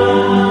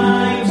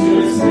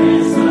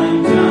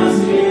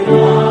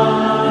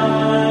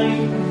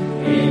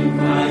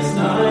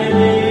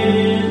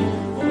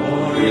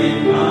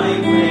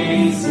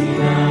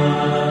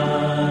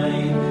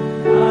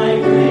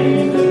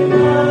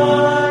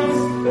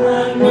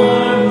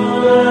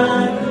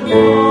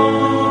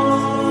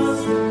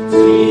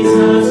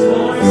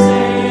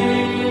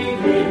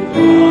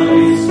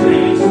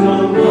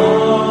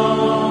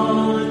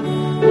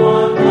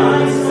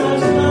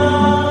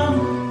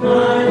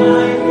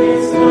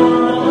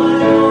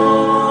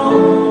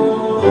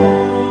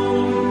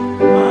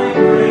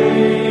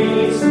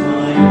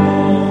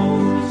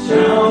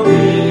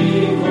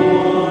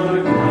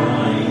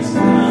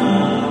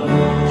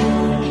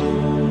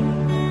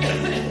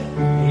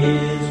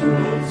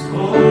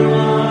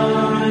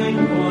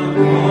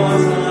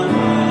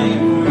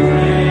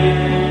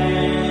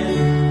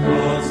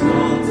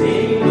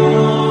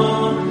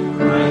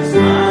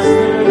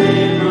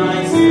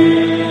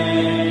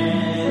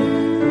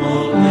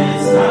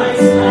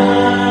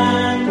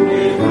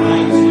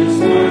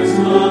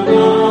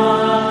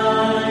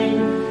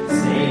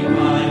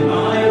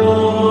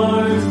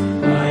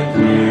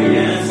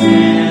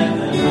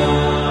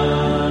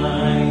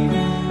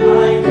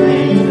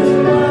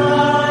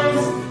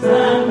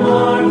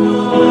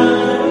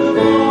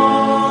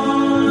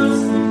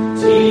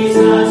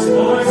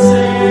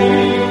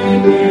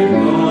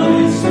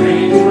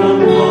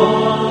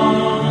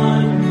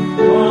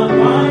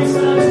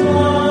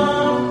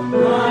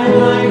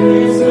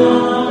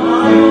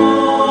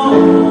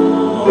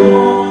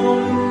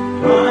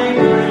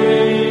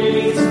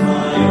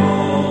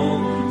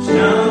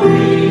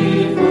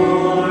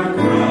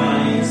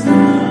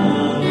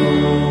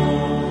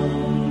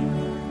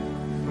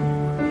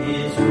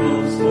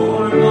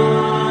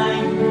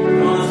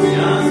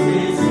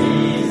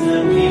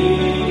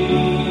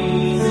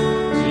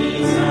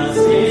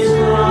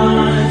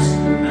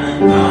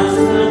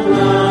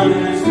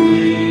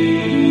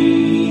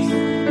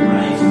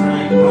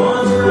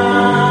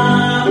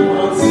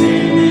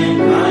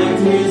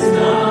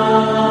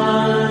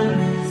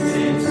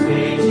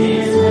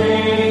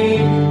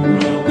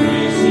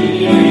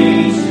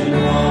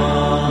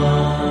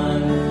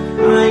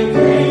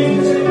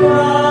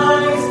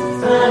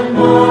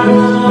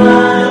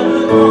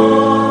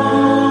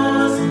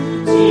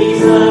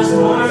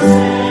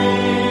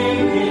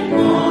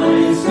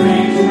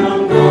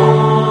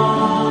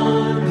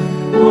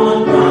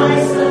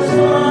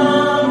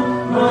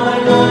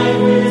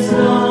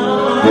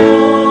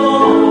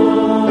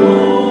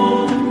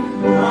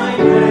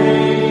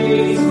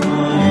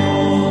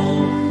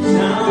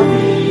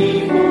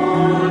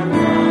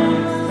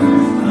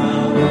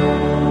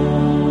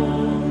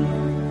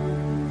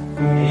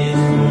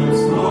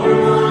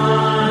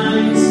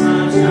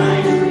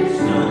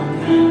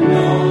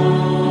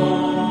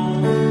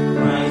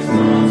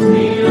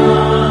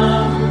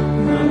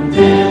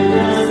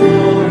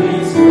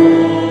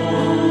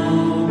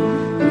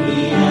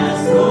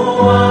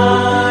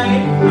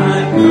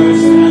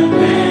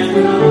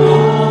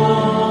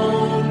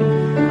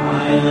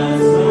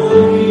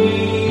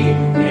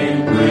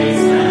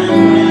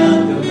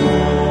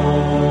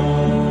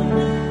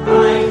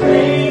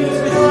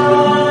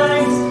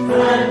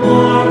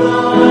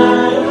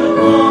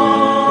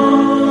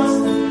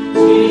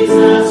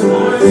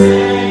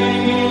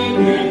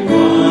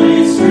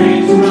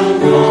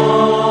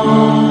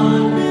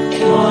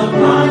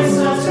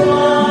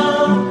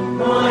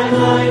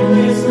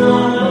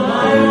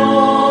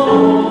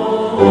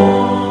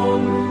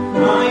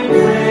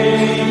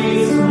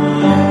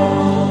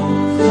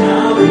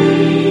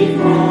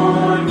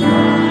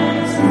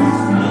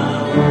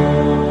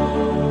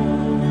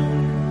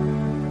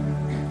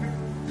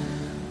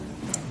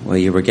Well,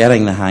 you were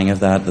getting the hang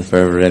of that the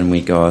further in we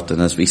got, and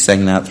as we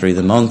sing that through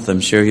the month, I'm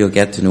sure you'll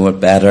get to know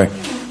it better.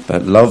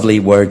 But lovely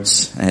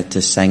words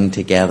to sing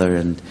together,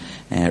 and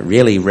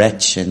really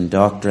rich in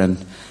doctrine,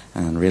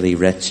 and really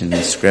rich in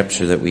the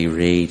scripture that we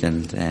read,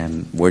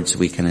 and words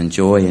we can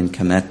enjoy and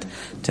commit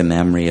to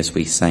memory as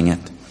we sing it.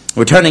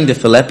 We're turning to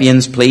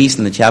Philippians, please,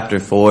 in the chapter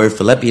 4.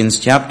 Philippians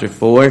chapter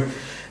 4.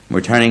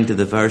 We're turning to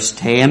the verse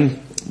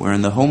 10. We're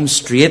in the home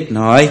straight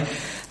now,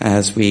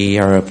 as we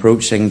are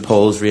approaching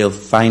Paul's real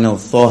final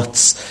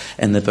thoughts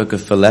in the book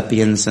of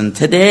Philippians. And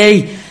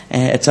today,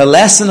 it's a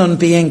lesson on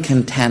being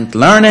content,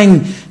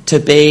 learning to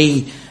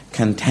be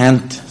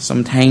content.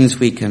 Sometimes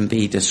we can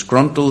be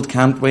disgruntled,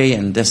 can't we,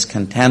 and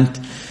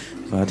discontent.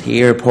 But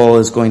here Paul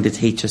is going to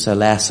teach us a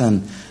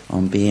lesson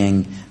on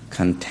being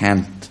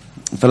content.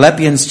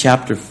 Philippians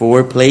chapter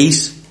 4,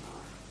 please.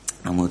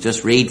 And we'll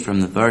just read from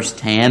the verse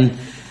 10.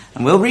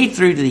 And we'll read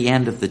through to the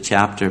end of the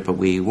chapter, but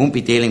we won't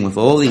be dealing with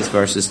all these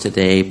verses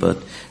today, but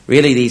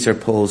really these are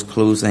Paul's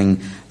closing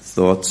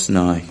thoughts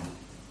now.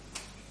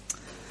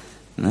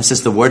 And this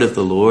is the word of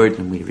the Lord,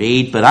 and we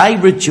read, "But I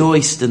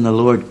rejoiced in the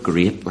Lord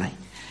greatly,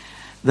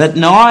 that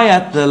now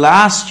at the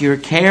last your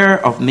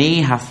care of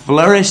me hath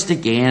flourished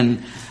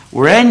again,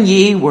 wherein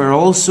ye were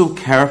also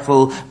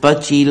careful,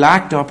 but ye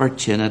lacked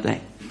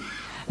opportunity.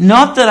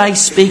 Not that I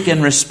speak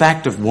in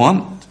respect of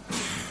want,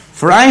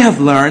 for I have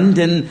learned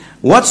in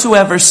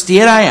whatsoever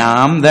state I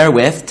am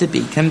therewith to be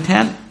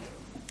content.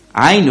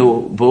 I know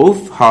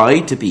both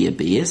how to be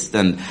abased,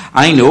 and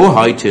I know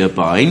how to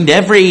abound.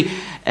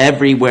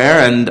 Everywhere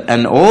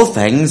and all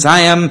things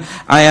I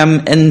am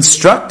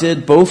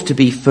instructed both to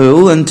be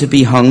full and to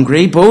be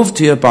hungry, both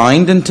to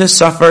abound and to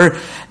suffer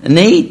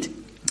need.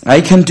 I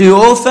can do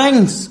all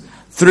things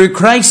through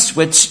Christ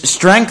which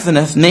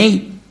strengtheneth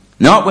me.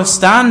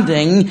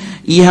 Notwithstanding,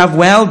 ye have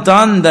well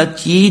done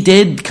that ye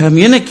did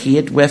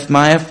communicate with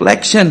my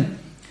affliction.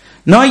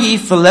 Now ye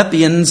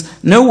Philippians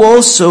know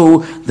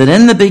also that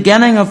in the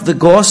beginning of the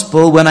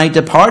gospel, when I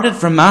departed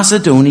from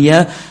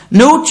Macedonia,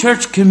 no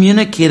church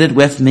communicated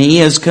with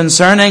me as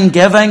concerning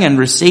giving and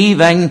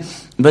receiving,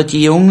 but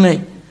ye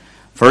only.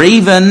 For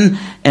even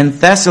in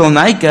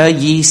Thessalonica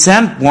ye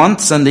sent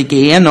once and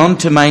again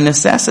unto my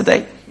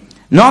necessity.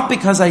 Not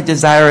because I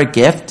desire a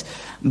gift,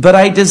 but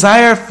I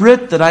desire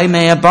fruit that I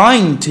may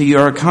abound to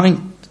your account.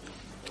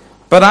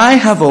 But I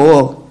have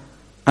all,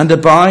 and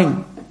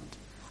abound.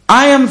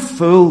 I am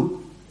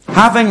full,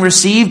 having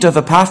received of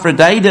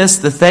Epaphroditus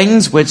the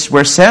things which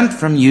were sent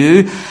from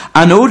you,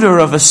 an odour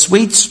of a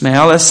sweet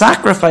smell, a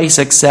sacrifice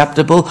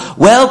acceptable,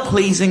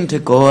 well-pleasing to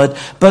God.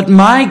 But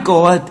my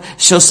God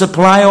shall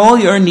supply all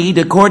your need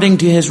according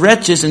to his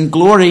riches and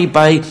glory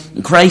by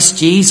Christ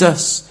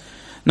Jesus.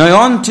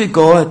 Now unto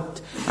God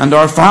and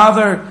our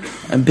Father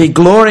be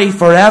glory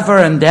forever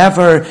and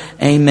ever.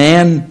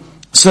 Amen.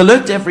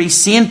 Salute every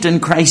saint in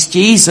Christ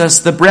Jesus.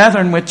 The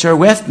brethren which are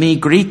with me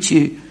greet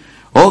you.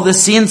 All the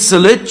saints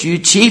salute you,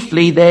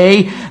 chiefly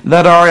they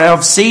that are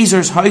of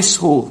Caesar's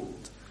household.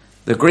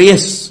 The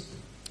grace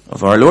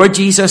of our Lord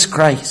Jesus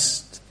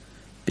Christ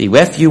be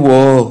with you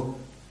all.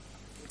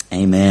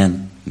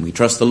 Amen. And we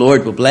trust the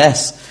Lord will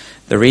bless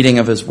the reading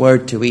of his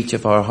word to each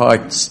of our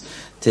hearts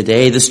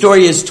today. The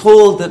story is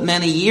told that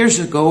many years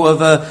ago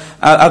of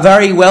a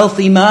very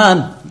wealthy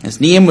man.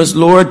 His name was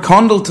Lord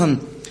Congleton.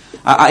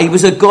 He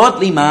was a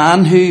godly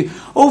man who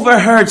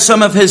overheard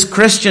some of his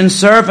Christian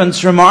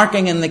servants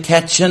remarking in the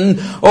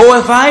kitchen, "Oh,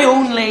 if I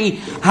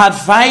only had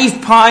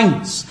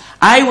 £5,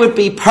 I would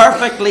be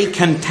perfectly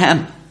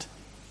content."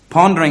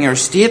 Pondering her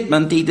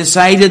statement, he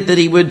decided that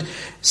he would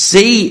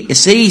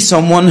see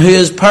someone who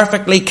is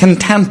perfectly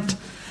content.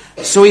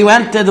 So he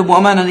went to the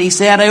woman and he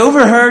said, "I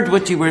overheard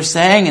what you were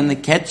saying in the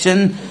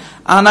kitchen,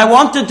 and I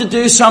wanted to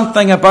do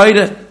something about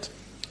it."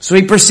 So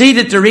he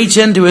proceeded to reach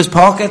into his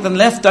pocket and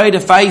lift out a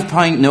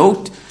 £5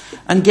 note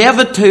and gave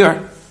it to her,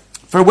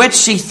 for which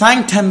she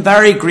thanked him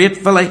very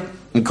gratefully.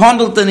 And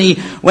Congleton,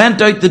 he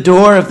went out the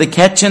door of the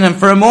kitchen, and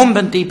for a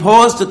moment he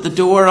paused at the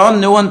door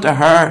unknown to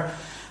her.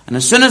 And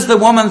as soon as the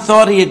woman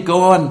thought he had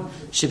gone,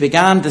 she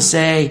began to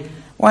say,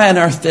 "Why on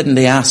earth didn't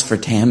he ask for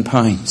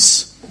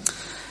 £10?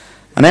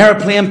 An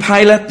aeroplane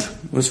pilot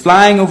was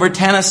flying over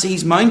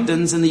Tennessee's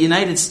mountains in the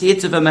United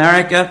States of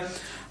America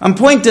and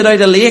pointed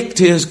out a lake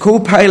to his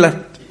co-pilot.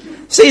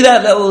 "See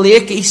that little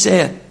lake," he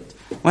said.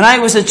 "When I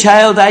was a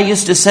child, I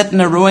used to sit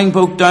in a rowing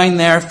boat down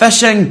there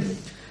fishing.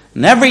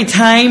 And every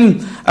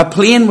time a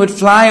plane would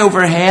fly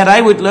overhead,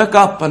 I would look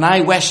up and I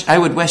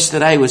would wish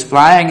that I was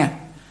flying it."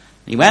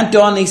 He went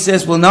on, he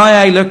says, "Well, now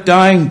I look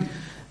down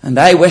and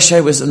I wish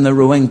I was in the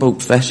rowing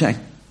boat fishing."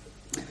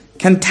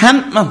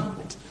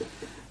 Contentment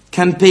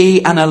can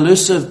be an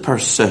elusive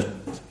pursuit.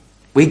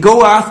 We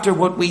go after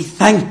what we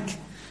think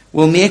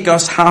will make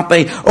us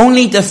happy,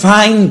 only to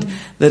find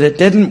that it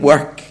didn't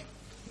work.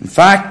 In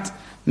fact,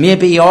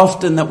 maybe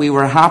often that we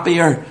were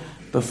happier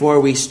before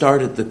we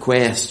started the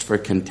quest for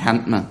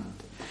contentment.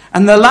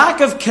 And the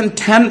lack of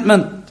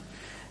contentment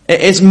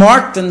is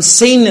marked and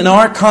seen in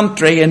our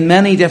country in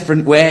many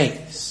different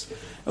ways.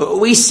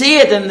 We see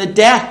it in the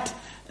debt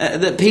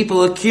that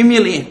people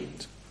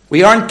accumulate.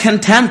 We aren't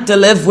content to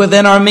live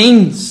within our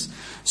means.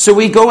 So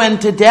we go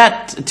into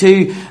debt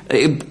to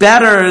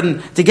better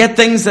and to get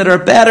things that are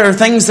better,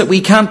 things that we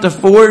can't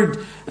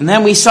afford. And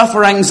then we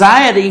suffer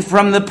anxiety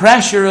from the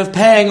pressure of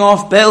paying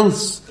off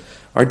bills.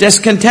 Our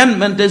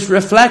discontentment is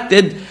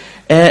reflected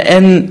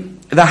in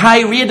the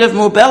high rate of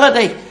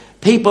mobility.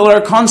 People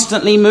are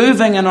constantly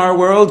moving in our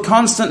world,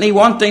 constantly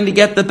wanting to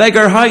get the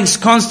bigger house,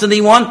 constantly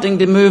wanting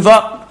to move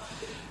up.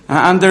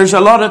 And there's a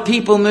lot of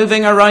people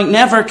moving around,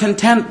 never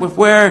content with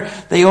where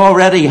they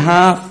already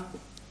have.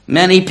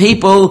 Many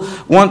people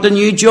want a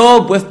new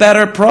job with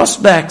better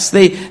prospects.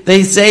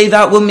 They say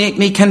that will make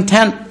me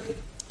content.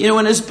 You know,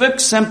 in his book,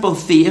 Simple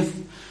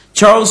Faith,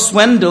 Charles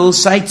Swindoll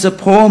cites a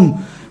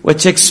poem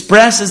which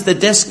expresses the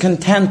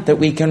discontent that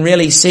we can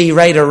really see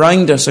right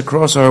around us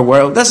across our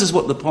world. This is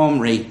what the poem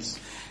reads.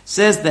 It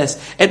says this: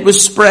 "It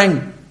was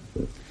spring,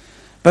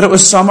 but it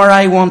was summer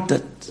I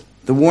wanted,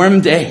 the warm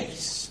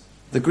days,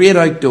 the great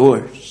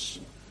outdoors.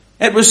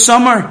 It was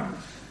summer,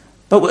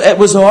 but it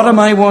was autumn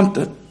I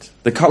wanted,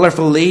 the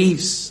colourful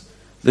leaves,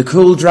 the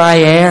cool dry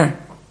air.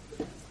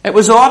 It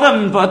was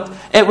autumn, but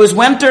it was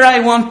winter I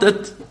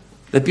wanted,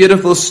 the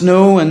beautiful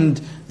snow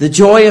and the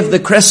joy of the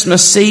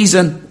Christmas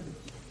season.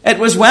 It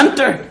was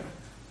winter,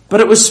 but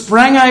it was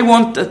spring I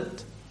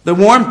wanted, the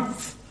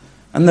warmth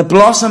and the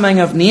blossoming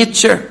of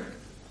nature.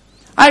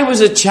 I was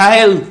a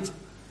child,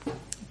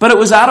 but it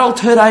was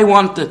adulthood I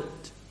wanted,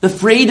 the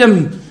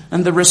freedom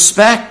and the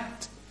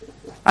respect.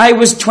 I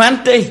was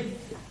 20,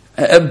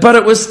 but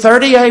it was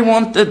 30 I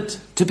wanted,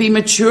 to be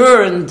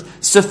mature and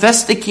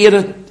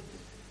sophisticated.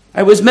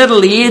 I was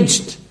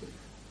middle-aged,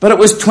 but it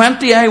was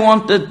 20 I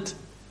wanted,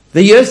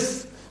 the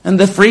youth and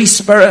the free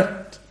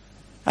spirit.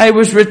 I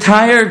was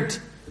retired,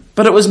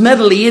 but it was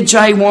middle age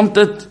I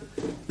wanted,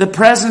 the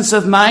presence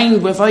of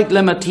mind without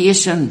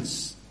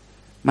limitations.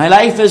 My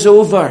life is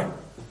over,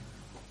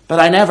 but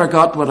I never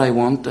got what I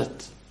wanted."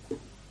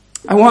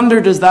 I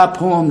wonder, does that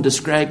poem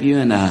describe you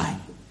and I?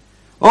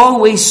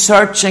 Always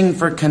searching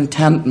for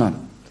contentment,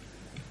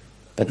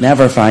 but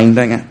never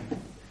finding it.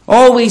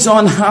 Always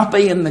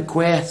unhappy in the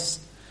quest,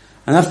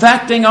 and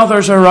affecting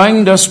others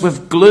around us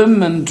with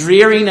gloom and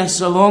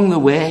dreariness along the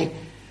way.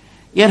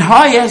 Yet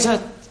how is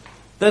it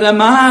that a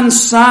man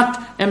sat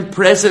in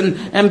prison,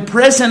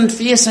 imprisoned,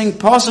 facing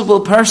possible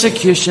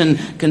persecution,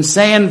 can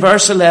say in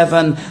verse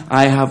 11,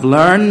 "I have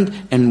learned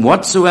in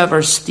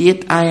whatsoever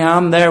state I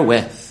am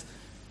therewith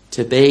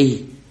to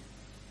be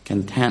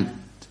content"?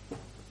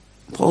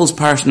 Paul's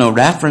personal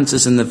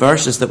references in the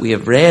verses that we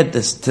have read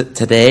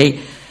today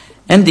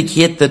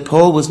indicate that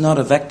Paul was not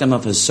a victim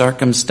of his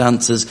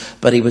circumstances,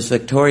 but he was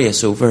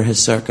victorious over his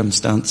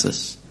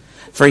circumstances.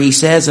 For he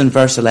says in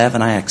verse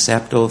 11, "I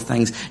accept all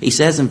things." He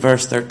says in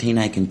verse 13,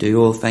 "I can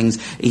do all things."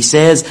 He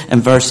says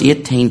in verse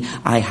 18,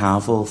 "I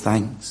have all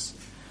things."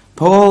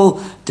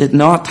 Paul did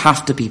not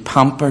have to be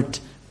pampered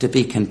to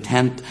be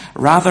content.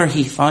 Rather,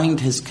 he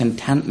found his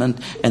contentment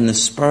in the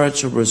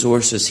spiritual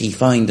resources he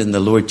found in the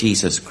Lord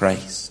Jesus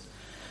Christ.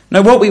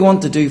 Now, what we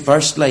want to do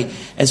firstly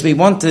is we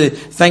want to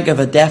think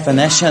of a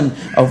definition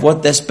of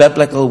what this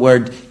biblical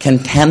word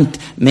content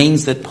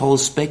means that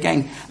Paul's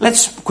speaking.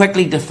 Let's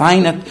quickly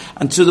define it,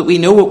 and so that we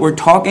know what we're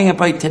talking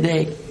about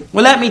today.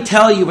 Well, let me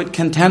tell you what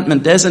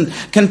contentment is. And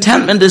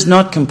contentment is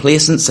not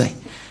complacency,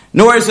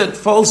 nor is it a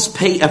false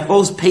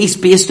peace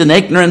based on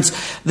ignorance.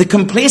 The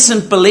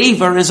complacent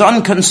believer is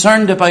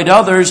unconcerned about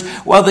others,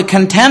 while the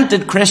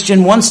contented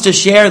Christian wants to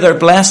share their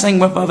blessing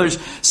with others.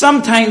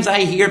 Sometimes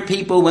I hear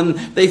people, when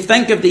they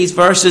think of these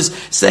verses,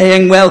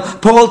 saying, well,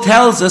 Paul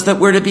tells us that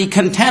we're to be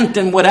content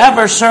in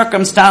whatever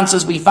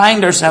circumstances we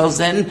find ourselves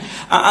in,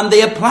 and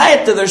they apply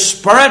it to their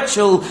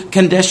spiritual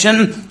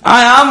condition.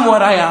 I am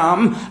what I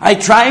am. I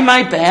try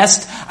my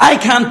best. I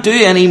can't do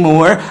any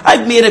more.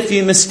 I've made a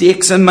few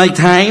mistakes in my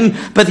time,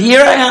 but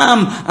here I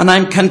am, and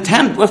I'm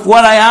content with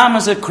what I am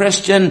as a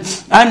Christian.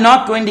 I'm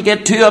not going to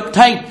get too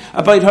uptight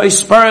about how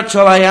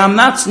spiritual I am.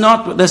 That's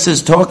not what this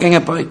is talking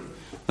about.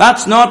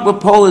 That's not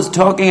what Paul is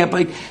talking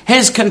about.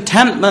 His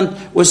contentment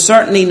was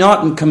certainly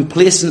not in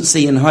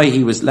complacency in how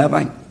he was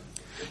living.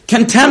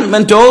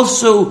 Contentment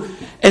also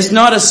is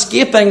not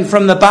escaping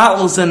from the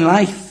battles in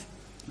life,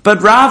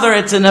 but rather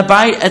it's an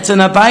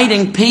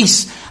abiding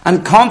peace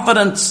and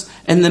confidence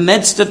in the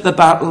midst of the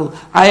battle.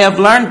 I have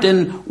learned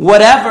in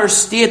whatever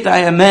state I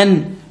am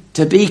in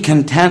to be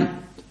content.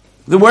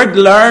 The word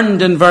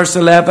learned in verse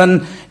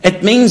 11,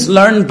 it means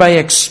learned by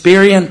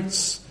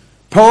experience.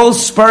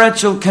 Paul's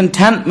spiritual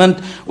contentment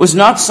was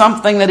not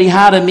something that he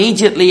had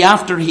immediately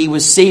after he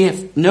was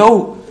saved.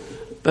 No,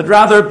 but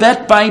rather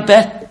bit by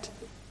bit,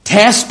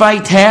 test by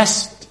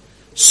test,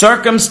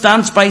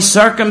 circumstance by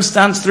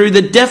circumstance, through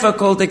the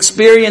difficult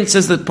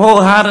experiences that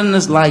Paul had in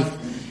his life,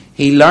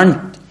 he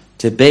learned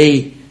to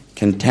be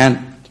content.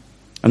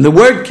 And the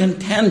word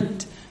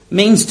content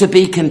means to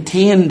be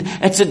contained.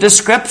 It's a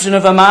description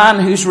of a man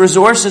whose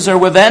resources are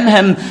within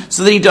him,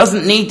 so that he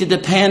doesn't need to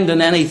depend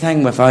on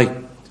anything without.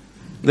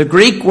 The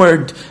Greek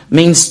word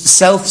means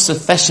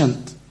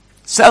self-sufficient.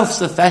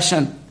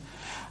 Self-sufficient.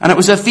 And it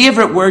was a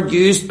favourite word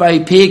used by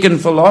pagan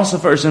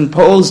philosophers in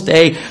Paul's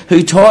day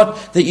who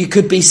taught that you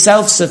could be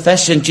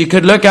self-sufficient, you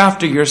could look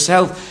after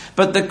yourself.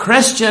 But the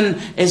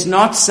Christian is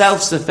not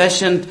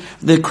self-sufficient.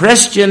 The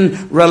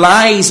Christian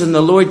relies on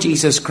the Lord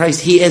Jesus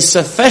Christ. He is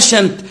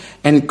sufficient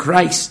in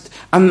Christ.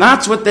 And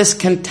that's what this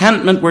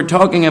contentment we're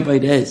talking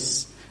about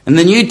is. In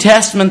the New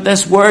Testament,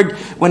 this word,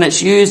 when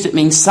it's used, it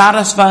means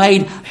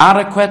satisfied,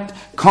 adequate,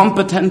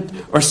 competent,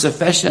 or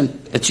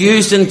sufficient. It's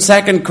used in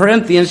 2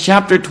 Corinthians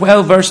chapter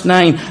 12, verse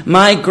 9.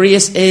 My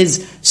grace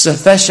is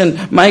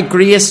sufficient. My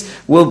grace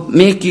will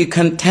make you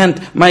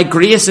content. My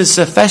grace is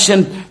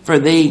sufficient for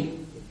thee.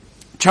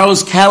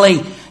 Charles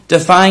Kelly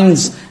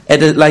defines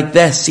it like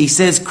this. He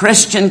says,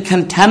 Christian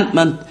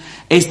contentment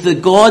is the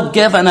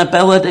God-given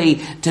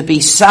ability to be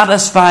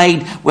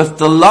satisfied with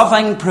the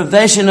loving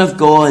provision of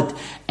God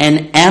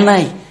in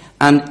any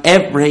and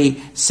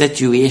every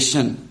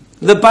situation.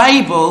 The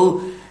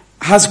Bible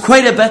has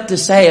quite a bit to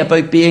say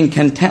about being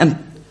content.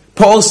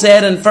 Paul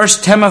said in 1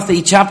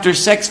 Timothy chapter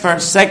 6,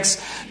 verse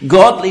 6,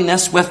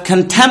 godliness with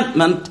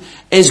contentment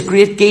is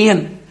great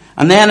gain.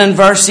 And then in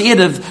verse 8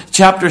 of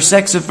chapter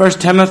 6 of 1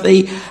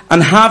 Timothy,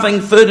 and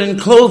having food and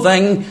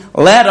clothing,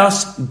 let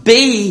us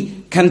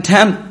be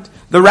content.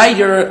 The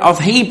writer of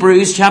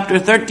Hebrews chapter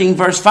 13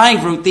 verse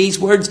 5 wrote these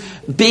words,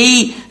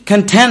 be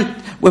content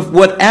with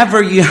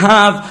whatever you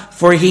have,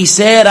 for he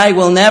said, I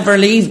will never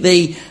leave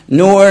thee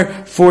nor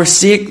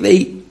forsake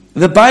thee.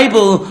 The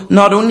Bible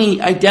not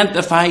only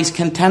identifies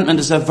contentment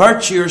as a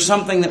virtue or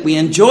something that we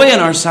enjoy in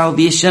our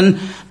salvation,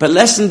 but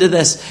listen to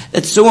this.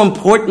 It's so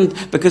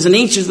important because in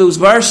each of those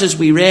verses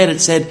we read, it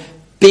said,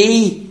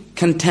 be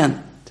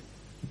content.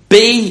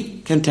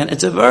 Be content.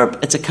 It's a verb.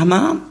 It's a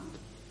command.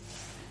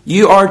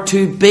 You are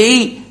to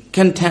be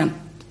content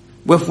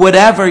with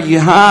whatever you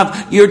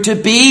have. You're to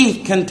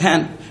be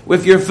content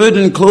with your food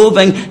and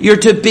clothing. You're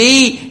to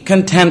be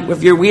content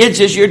with your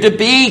wages. You're to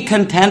be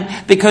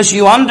content because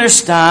you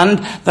understand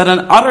that an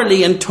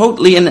utterly and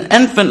totally and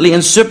infinitely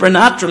and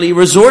supernaturally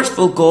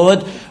resourceful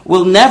God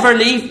will never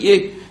leave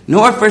you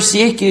nor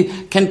forsake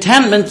you.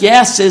 Contentment,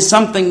 yes, is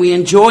something we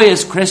enjoy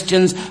as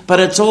Christians, but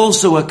it's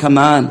also a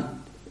command.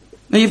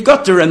 Now you've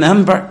got to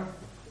remember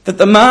that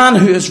the man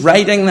who is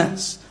writing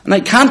this, and I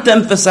can't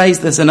emphasize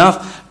this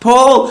enough,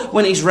 Paul,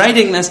 when he's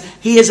writing this,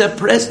 he is a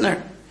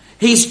prisoner.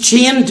 He's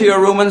chained to a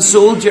Roman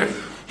soldier.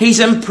 He's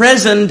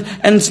imprisoned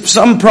in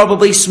some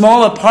probably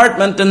small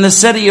apartment in the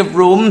city of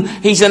Rome.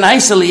 He's in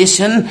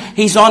isolation.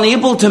 He's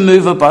unable to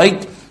move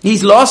about.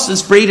 He's lost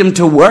his freedom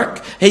to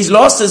work. He's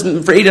lost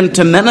his freedom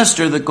to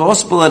minister the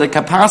gospel at a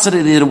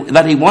capacity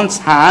that he once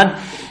had.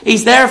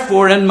 He's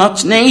therefore in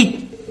much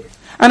need.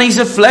 And he's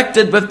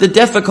afflicted with the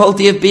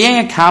difficulty of being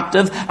a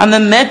captive. And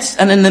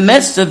in the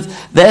midst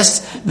of this,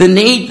 the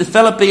need, the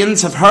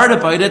Philippians have heard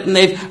about it and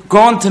they've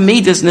gone to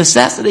meet his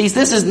necessities.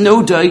 This is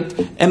no doubt,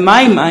 in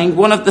my mind,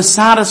 one of the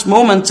saddest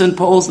moments in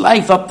Paul's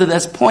life up to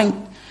this point.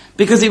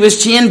 Because he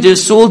was chained to a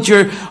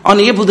soldier,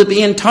 unable to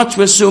be in touch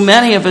with so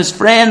many of his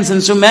friends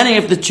and so many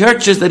of the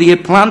churches that he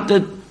had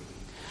planted.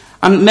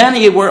 And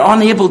many were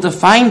unable to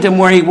find him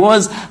where he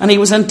was, and he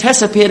was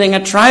anticipating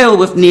a trial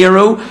with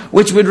Nero,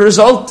 which would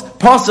result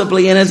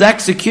possibly in his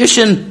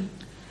execution.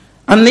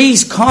 And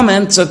these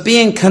comments of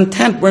being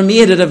content were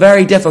made at a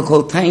very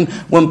difficult time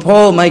when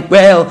Paul might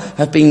well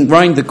have been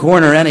round the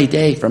corner any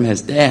day from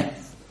his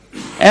death.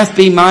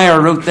 F.B. Meyer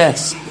wrote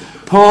this,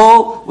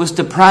 Paul was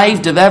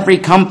deprived of every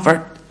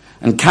comfort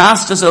and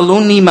cast as a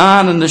lonely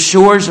man on the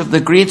shores of the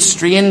great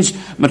strange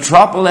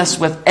metropolis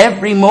with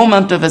every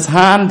moment of his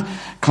hand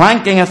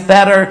clanking a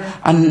fetter,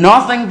 and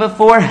nothing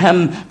before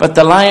him but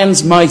the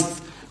lion's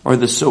mouth or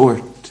the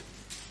sword.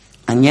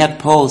 And yet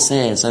Paul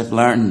says, I've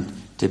learned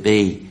to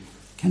be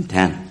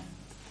content.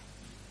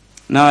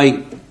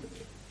 Now,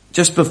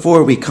 just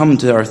before we come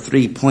to our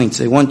 3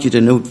 points, I want you to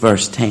note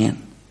verse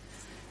 10.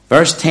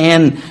 Verse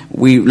 10,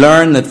 we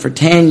learn that for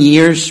 10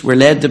 years we're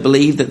led to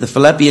believe that the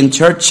Philippian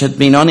church had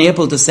been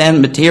unable to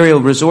send material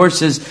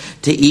resources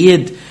to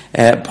aid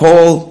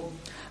Paul.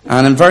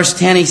 And in verse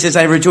 10 he says,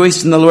 I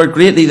rejoice in the Lord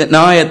greatly that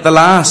now at the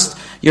last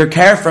your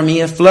care for me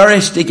hath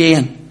flourished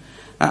again.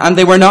 And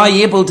they were now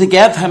able to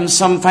give him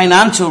some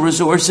financial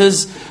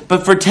resources,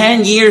 but for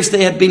 10 years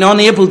they had been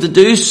unable to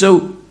do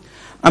so.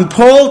 And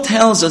Paul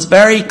tells us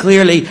very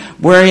clearly,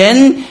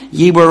 wherein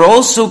ye were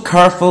also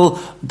careful,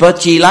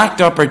 but ye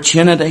lacked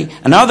opportunity.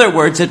 In other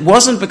words, it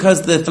wasn't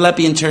because the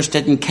Philippian church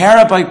didn't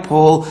care about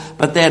Paul,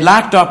 but they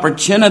lacked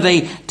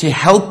opportunity to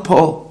help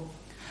Paul.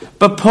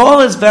 But Paul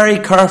is very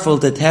careful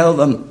to tell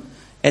them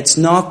it's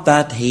not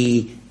that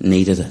he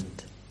needed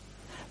it.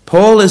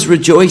 Paul is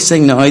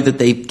rejoicing now that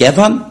they've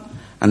given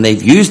and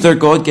they've used their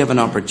God-given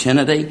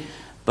opportunity.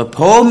 But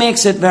Paul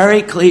makes it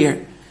very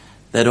clear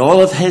that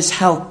all of his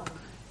help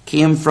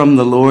came from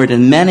the Lord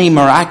in many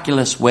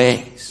miraculous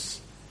ways.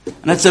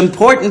 And it's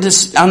important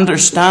to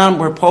understand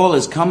where Paul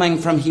is coming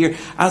from here.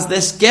 As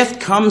this gift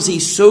comes,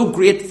 he's so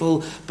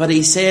grateful, but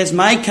he says,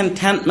 my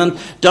contentment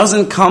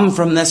doesn't come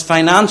from this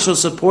financial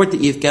support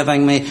that you've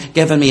given me.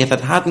 If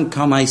it hadn't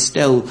come, I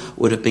still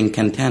would have been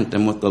content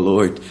in what the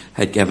Lord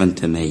had given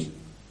to me.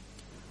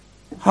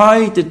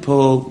 How did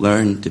Paul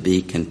learn to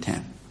be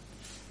content?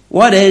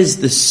 What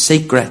is the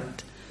secret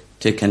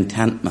to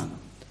contentment?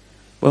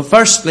 Well,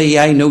 firstly,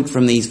 I note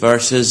from these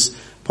verses,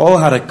 Paul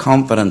had a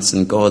confidence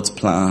in God's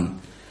plan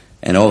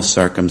in all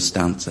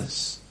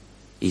circumstances.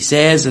 He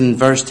says in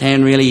verse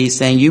 10, really, he's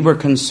saying, you were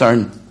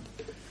concerned.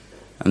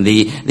 And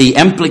the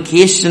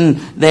implication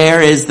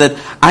there is that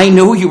I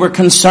know you were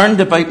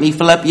concerned about me,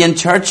 Philippian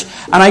church,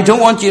 and I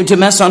don't want you to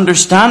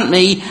misunderstand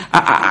me.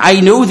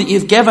 I know that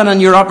you've given on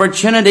your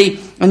opportunity,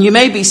 and you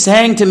may be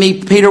saying to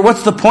me, Peter,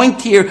 what's the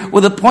point here?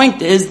 Well, the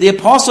point is, the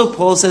Apostle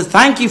Paul says,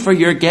 thank you for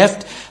your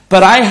gift,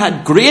 but I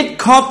had great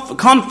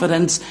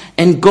confidence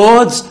in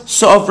God's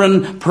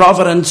sovereign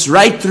providence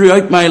right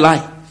throughout my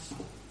life.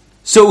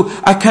 So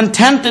a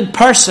contented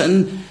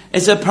person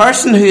is a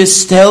person who is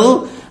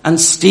still and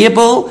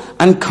stable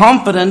and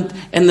confident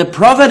in the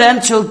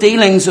providential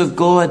dealings of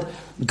God.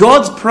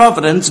 God's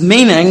providence,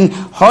 meaning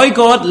how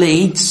God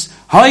leads,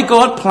 how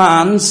God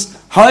plans,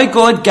 how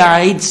God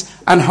guides,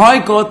 and how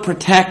God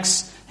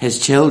protects his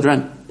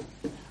children.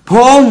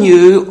 Paul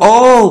knew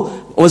all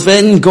was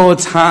in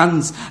God's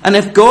hands. And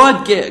if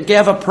God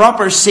gave a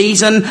proper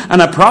season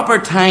and a proper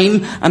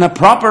time and a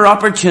proper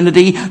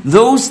opportunity,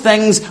 those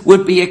things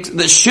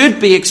that should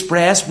be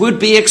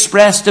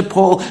expressed to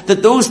Paul,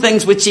 that those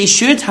things which he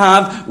should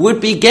have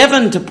would be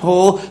given to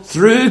Paul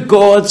through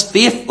God's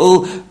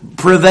faithful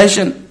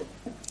provision.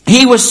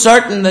 He was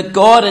certain that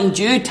God in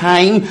due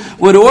time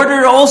would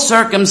order all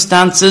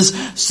circumstances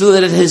so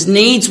that his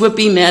needs would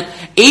be met,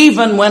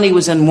 even when he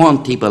was in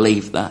want. He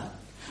believed that.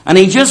 And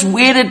he just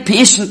waited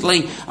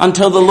patiently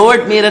until the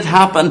Lord made it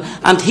happen,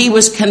 and he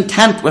was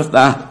content with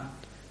that.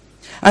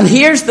 And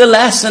here's the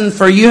lesson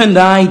for you and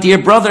I, dear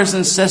brothers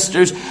and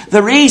sisters.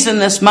 The reason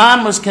this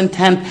man was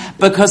content,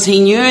 because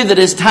he knew that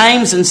his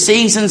times and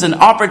seasons and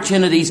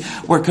opportunities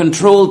were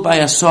controlled by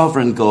a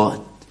sovereign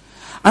God.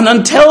 And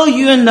until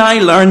you and I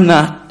learn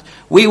that,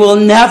 we will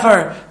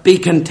never be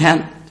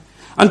content.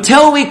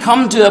 Until we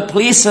come to a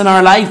place in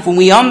our life when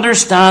we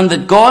understand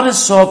that God is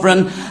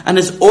sovereign and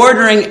is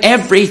ordering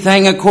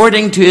everything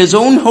according to his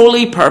own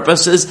holy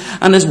purposes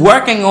and is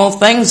working all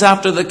things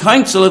after the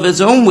counsel of his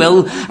own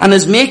will and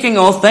is making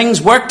all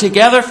things work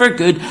together for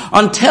good.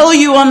 Until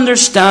you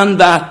understand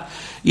that,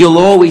 you'll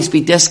always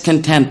be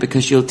discontent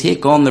because you'll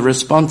take on the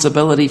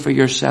responsibility for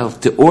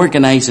yourself to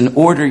organize and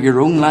order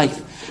your own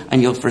life,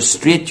 and you'll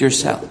frustrate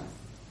yourself.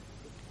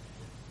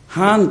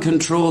 Hand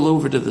control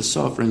over to the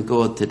sovereign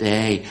God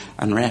today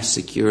and rest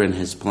secure in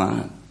his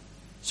plan.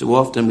 So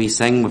often we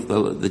sing with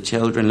the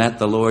children, let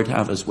the Lord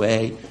have his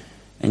way.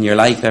 In your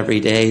life every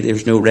day,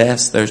 there's no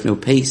rest, there's no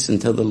peace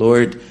until the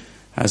Lord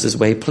has his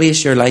way.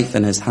 Place your life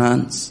in his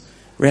hands.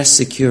 Rest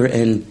secure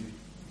in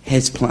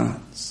his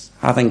plans.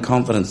 Having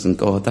confidence in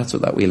God. That's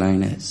what that wee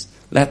line is.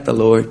 Let the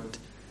Lord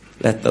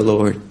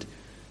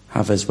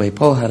have his way.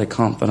 Paul had a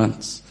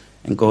confidence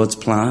in God's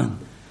plan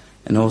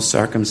in all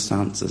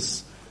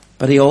circumstances.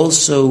 But he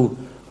also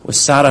was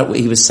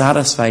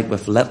satisfied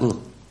with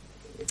little,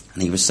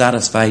 and he was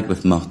satisfied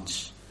with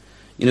much.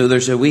 You know,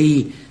 there's a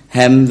wee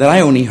hymn that I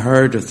only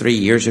heard of 3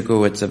 years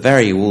ago. It's a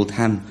very old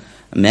hymn,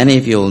 and many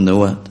of you will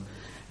know it.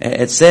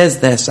 It says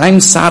this: I'm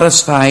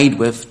satisfied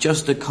with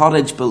just a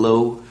cottage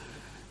below,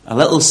 a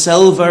little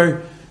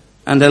silver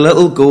and a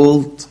little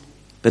gold.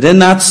 But in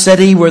that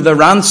city where the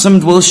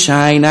ransomed will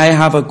shine, I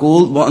have a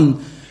gold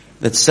one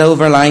that's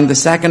silver lined. The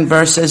second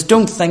verse says,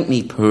 don't think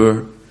me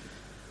poor,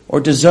 or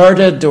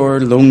deserted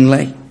or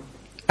lonely.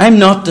 I'm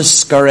not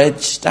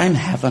discouraged, I'm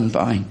heaven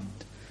bound.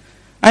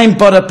 I'm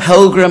but a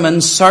pilgrim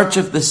in search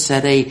of the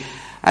city.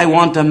 I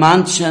want a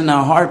mansion,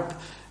 a harp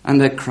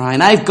and a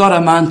crown. I've got a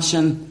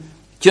mansion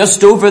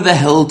just over the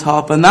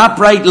hilltop in that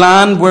bright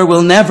land where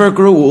we'll never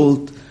grow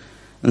old.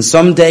 And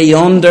someday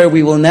yonder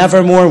we will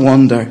never more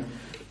wander,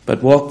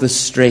 but walk the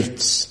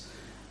streets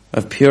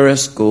of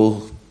purest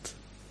gold.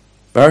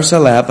 Verse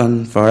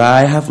 11, for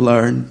I have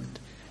learned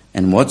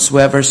in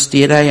whatsoever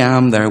state I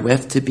am,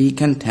 therewith to be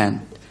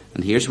content.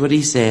 And here's what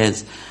he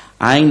says: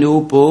 I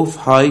know both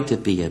how to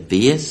be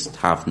abased,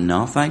 have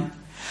nothing,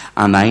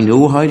 and I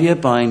know how to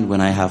abound when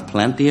I have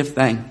plenty of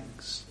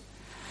things.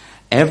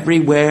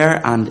 Everywhere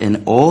and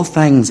in all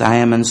things I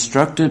am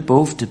instructed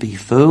both to be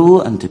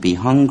full and to be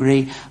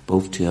hungry,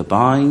 both to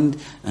abound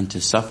and to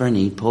suffer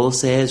need. Paul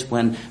says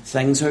when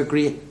things are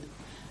great,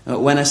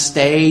 when I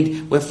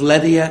stayed with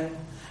Lydia,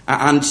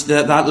 and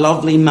that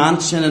lovely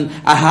mansion, and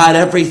I had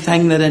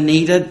everything that I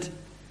needed.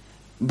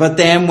 But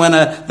then when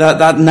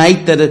that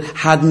night that it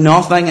had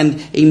nothing, and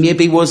he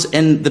maybe was he's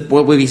in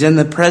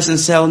the prison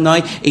cell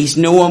now, he's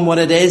knowing what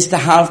it is to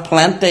have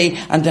plenty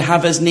and to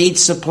have his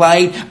needs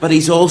supplied, but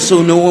he's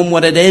also knowing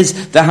what it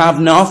is to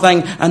have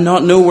nothing and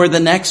not know where the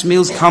next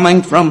meal's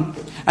coming from.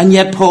 And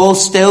yet Paul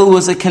still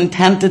was a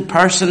contented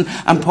person.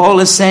 And Paul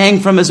is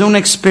saying from his own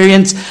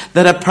experience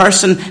that a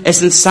person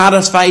isn't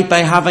satisfied by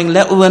having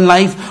little in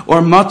life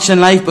or much in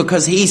life,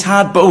 because he's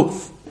had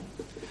both.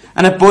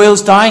 And it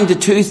boils down to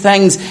two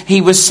things. He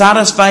was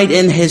satisfied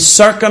in his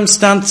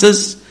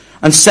circumstances,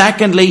 And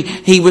secondly,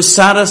 he was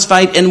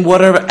satisfied in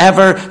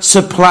whatever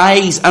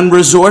supplies and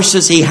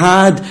resources he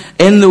had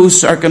in those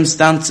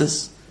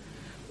circumstances.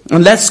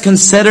 And let's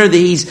consider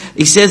these.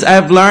 He says, I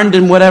have learned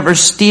in whatever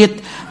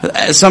state,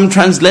 some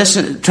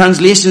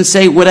translations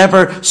say,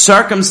 whatever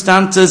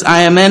circumstances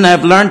I am in, I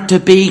have learned to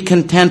be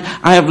content.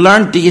 I have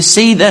learned, do you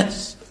see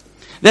this?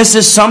 This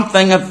is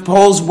something of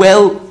Paul's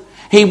will.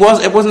 It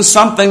wasn't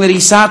something that he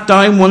sat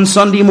down one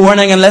Sunday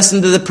morning and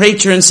listened to the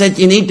preacher and said,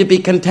 you need to be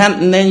content,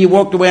 and then you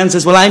walked away and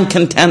says, well, I'm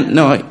content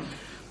now.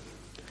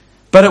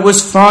 But it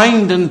was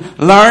found and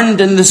learned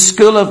in the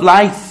school of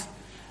life.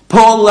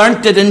 Paul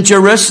learnt it in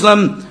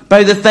Jerusalem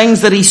by the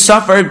things that he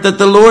suffered, that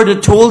the Lord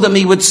had told him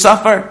he would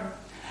suffer.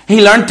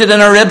 He learnt it in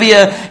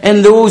Arabia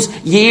in those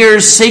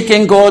years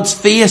seeking God's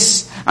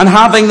face and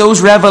having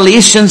those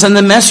revelations and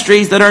the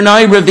mysteries that are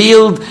now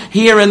revealed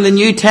here in the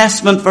New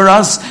Testament for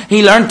us.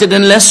 He learnt it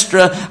in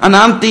Lystra and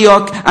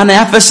Antioch and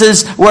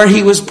Ephesus, where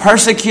he was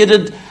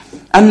persecuted.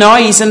 And now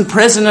he's in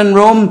prison in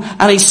Rome,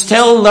 and he's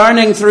still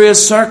learning through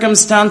his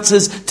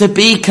circumstances to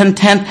be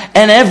content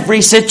in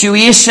every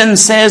situation,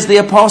 says the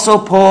Apostle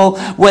Paul.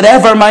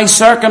 Whatever my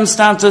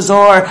circumstances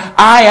are,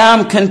 I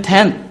am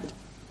content.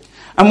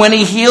 And when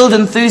he healed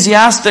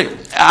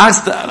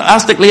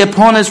enthusiastically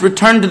upon his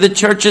return to the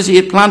churches he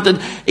had planted,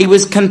 he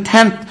was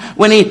content.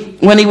 When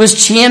he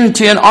was chained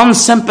to an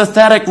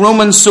unsympathetic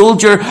Roman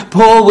soldier,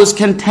 Paul was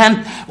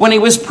content. When he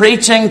was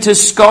preaching to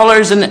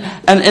scholars in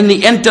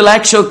the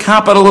intellectual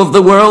capital of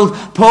the world,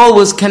 Paul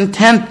was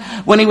content.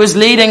 When he was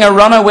leading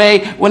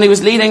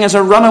as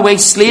a runaway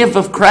slave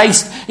of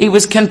Christ, he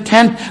was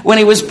content. When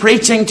he was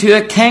preaching to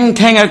a king,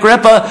 King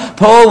Agrippa,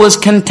 Paul was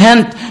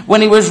content.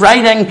 When he was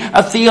writing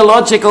a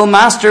theological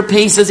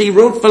masterpiece, as he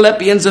wrote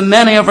Philippians and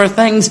many other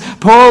things,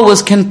 Paul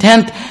was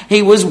content.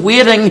 He was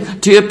waiting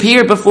to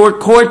appear before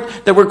court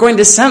that were going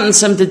to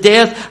sentence him to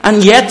death,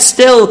 and yet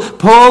still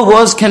Paul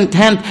was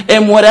content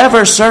in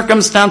whatever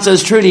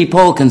circumstances. Truly,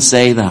 Paul can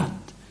say that.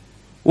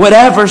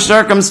 Whatever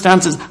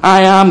circumstances,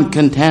 I am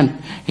content.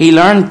 He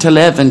learned to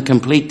live in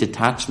complete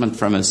detachment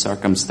from his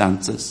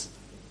circumstances.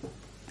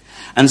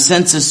 And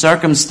since his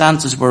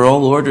circumstances were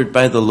all ordered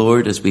by the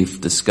Lord, as we've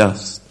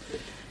discussed,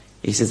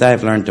 he says, I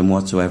have learned in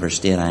whatsoever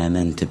state I am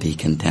in to be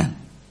content.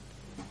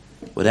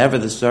 Whatever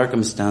the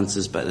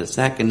circumstances, but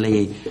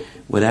secondly,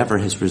 whatever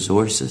his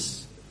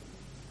resources.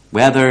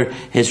 Whether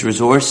his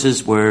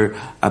resources were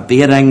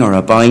abating or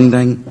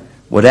abounding,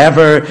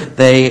 whatever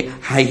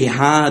he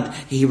had,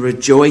 he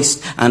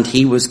rejoiced and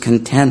he was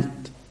content.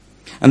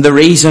 And the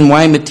reason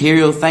why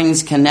material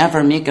things can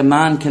never make a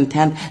man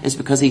content is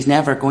because he's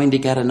never going to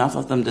get enough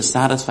of them to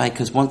satisfy,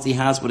 because once he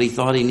has what he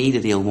thought he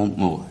needed, he'll want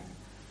more.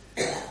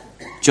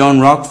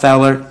 John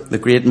Rockefeller, the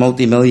great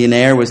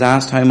multimillionaire, was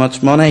asked how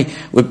much money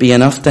would be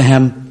enough to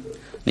him.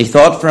 And he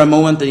thought for a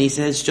moment and he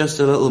says, just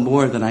a little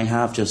more than I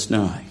have just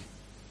now.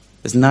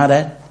 Isn't that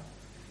it?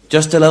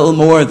 Just a little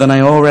more than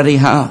I already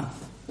have.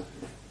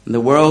 And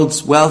the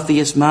world's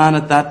wealthiest man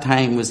at that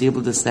time was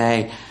able to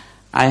say,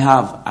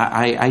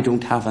 I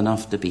don't have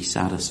enough to be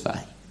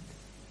satisfied.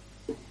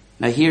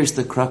 Now here's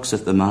the crux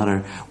of the matter.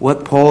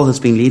 What Paul has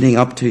been leading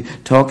up to,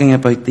 talking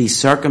about these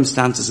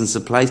circumstances and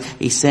supplies,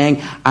 he's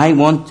saying,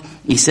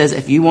 he says,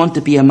 if you want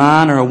to be a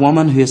man or a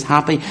woman who is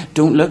happy,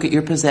 don't look at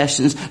your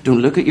possessions,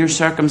 don't look at your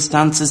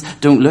circumstances,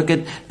 don't look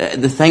at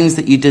the things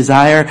that you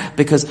desire,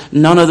 because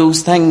none of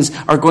those things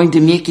are going to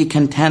make you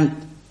content.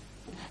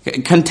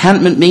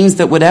 Contentment means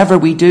that whatever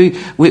we do,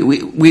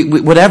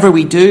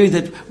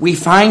 that we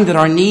find that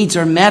our needs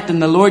are met in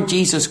the Lord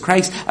Jesus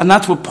Christ. And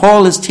that's what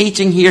Paul is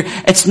teaching here.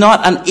 It's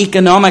not an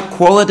economic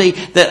quality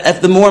that if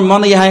the more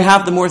money I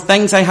have, the more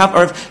things I have,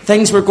 or if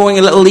things were going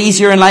a little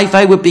easier in life,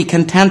 I would be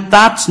content.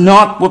 That's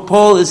not what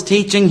Paul is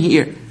teaching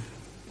here.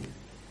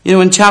 You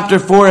know, in chapter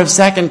 4 of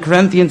 2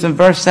 Corinthians and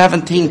verse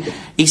 17,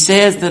 he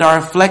says that our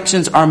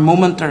afflictions are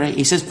momentary.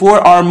 He says, for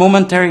our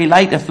momentary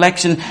light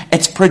affliction,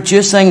 it's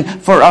producing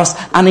for us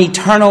an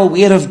eternal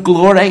weight of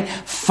glory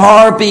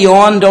far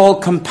beyond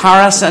all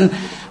comparison.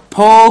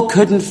 Paul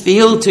couldn't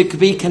fail to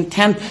be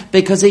content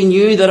because he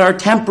knew that our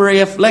temporary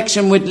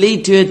affliction would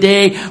lead to a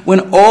day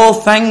when all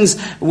things,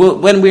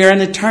 when we are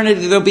in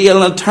eternity, there'll be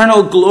an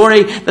eternal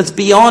glory that's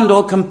beyond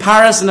all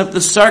comparison of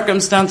the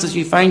circumstances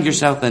you find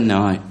yourself in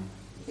now.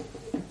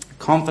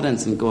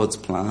 Confidence in God's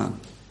plan.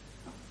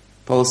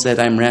 Paul said,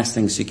 I'm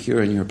resting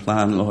secure in your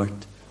plan, Lord.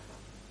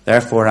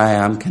 Therefore I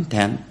am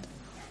content.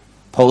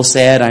 Paul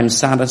said, I'm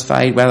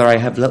satisfied whether I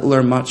have little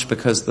or much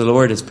because the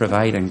Lord is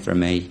providing for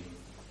me.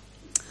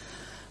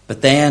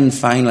 But then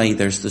finally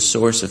there's the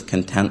source of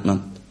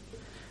contentment.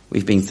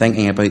 We've been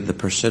thinking about the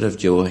pursuit of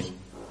joy.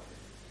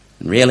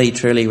 And really,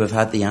 truly, we've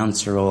had the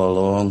answer all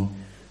along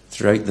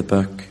throughout the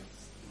book.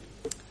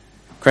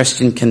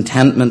 Christian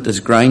contentment is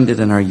grounded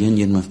in our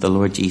union with the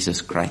Lord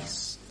Jesus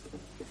Christ.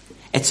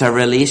 It's a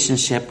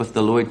relationship with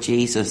the Lord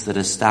Jesus that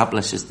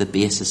establishes the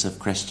basis of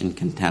Christian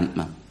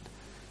contentment.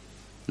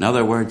 In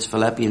other words,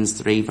 Philippians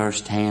 3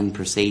 verse 10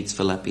 precedes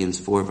Philippians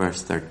 4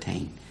 verse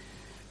 13.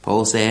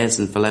 Paul says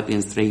in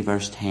Philippians 3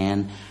 verse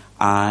 10,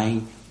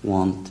 I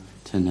want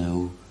to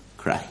know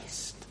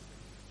Christ.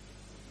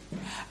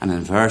 And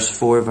in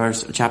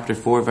chapter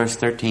 4, verse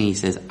 13, he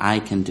says, I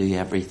can do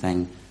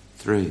everything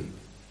through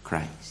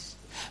Christ.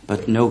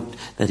 But note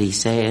that he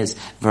says,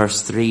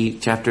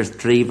 chapter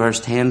 3, verse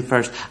 10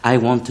 first, I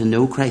want to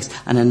know Christ.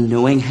 And in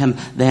knowing him,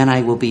 then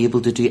I will be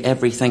able to do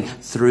everything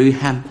through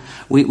him.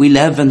 We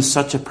live in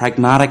such a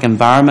pragmatic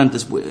environment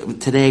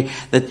today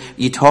that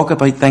you talk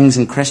about things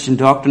in Christian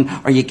doctrine,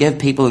 or you give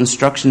people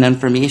instruction,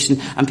 information,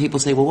 and people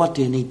say, well, what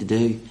do you need to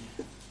do?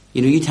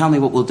 You tell me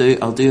what we'll do,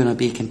 I'll do, and I'll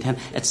be content.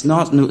 It's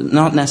not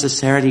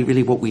necessarily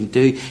really what we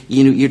do.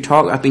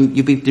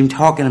 You've been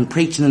talking and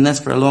preaching in this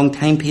for a long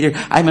time, Peter.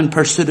 I'm in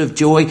pursuit of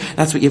joy.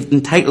 That's what you've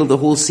entitled the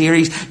whole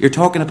series. You're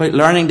talking about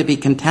learning to be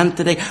content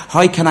today.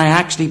 How can I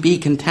actually be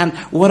content?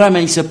 What am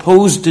I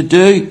supposed to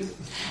do?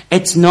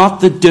 It's not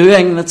the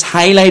doing that's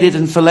highlighted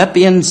in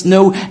Philippians.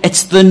 No,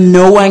 it's the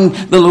knowing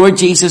the Lord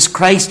Jesus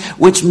Christ,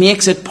 which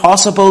makes it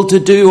possible to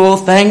do all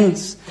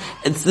things.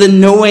 It's the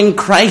knowing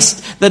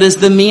Christ that is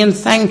the main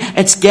thing.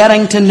 It's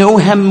getting to know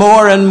him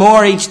more and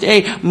more each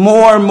day.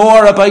 More and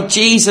more about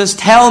Jesus.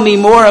 Tell me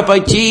more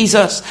about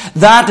Jesus.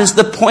 That is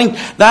the point.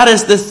 That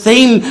is the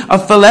theme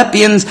of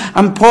Philippians.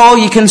 And Paul,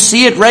 you can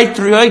see it right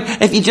throughout.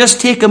 If you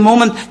just take a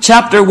moment,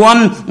 chapter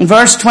 1,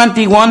 verse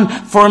 21,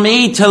 for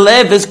me to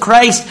live is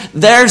Christ.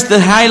 There's the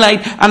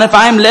highlight. And if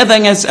I'm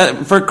living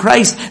for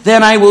Christ,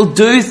 then I will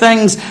do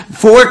things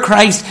for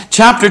Christ.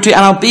 Chapter 2,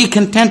 and I'll be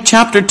content.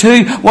 Chapter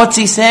 2, what's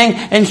he saying?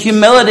 In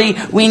humility,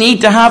 we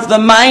need to have the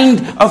mind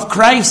of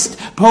Christ.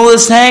 Paul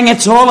is saying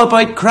it's all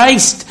about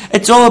Christ.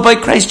 It's all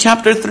about Christ.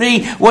 Chapter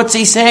 3, what's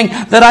he saying?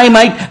 That I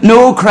might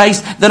know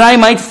Christ, that I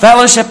might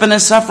fellowship in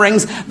his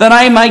sufferings, that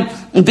I might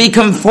be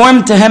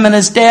conformed to him in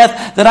his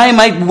death, that I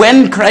might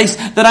win Christ,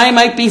 that I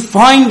might be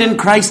found in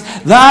Christ.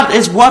 That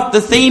is what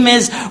the theme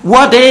is.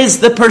 What is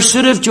the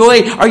pursuit of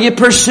joy? Are you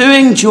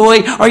pursuing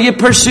joy? Are you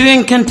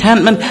pursuing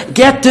contentment?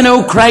 Get to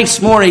know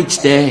Christ more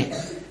each day.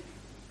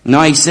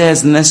 Now he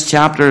says in this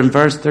chapter in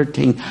verse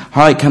 13,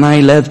 how can I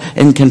live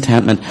in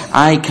contentment?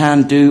 I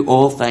can do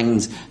all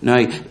things.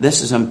 Now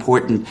this is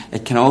important.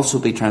 It can also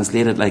be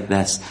translated like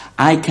this.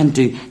 I can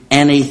do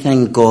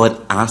anything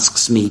God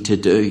asks me to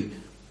do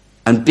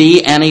and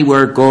be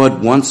anywhere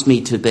God wants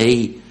me to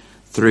be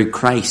through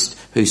Christ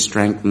who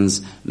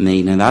strengthens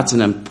me. Now that's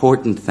an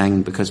important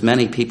thing, because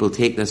many people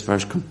take this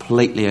verse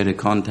completely out of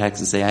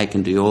context and say, I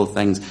can do all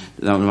things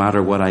no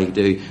matter what I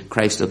do.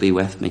 Christ will be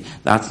with me.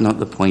 That's not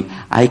the point.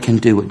 I can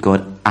do what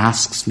God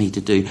asks me to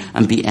do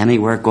and be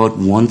anywhere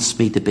God wants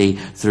me to be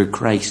through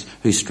Christ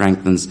who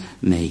strengthens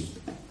me.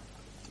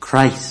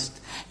 Christ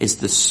is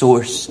the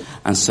source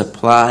and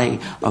supply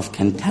of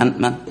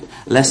contentment.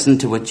 Listen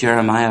to what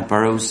Jeremiah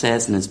Burroughs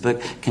says in his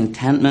book.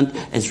 Contentment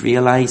is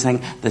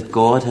realizing that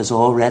God has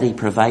already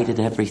provided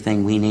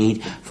everything we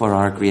need for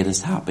our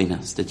greatest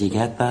happiness. Did you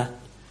get that?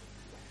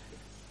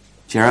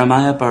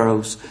 Jeremiah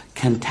Burroughs,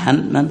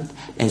 contentment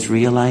is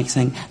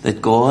realizing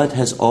that God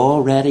has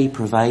already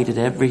provided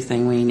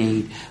everything we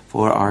need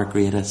for our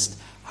greatest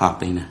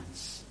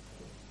happiness.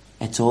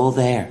 It's all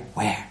there.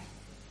 Where?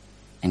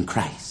 In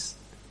Christ.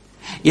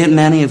 Yet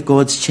many of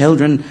God's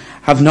children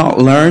have not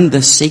learned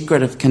the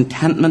secret of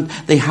contentment.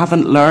 They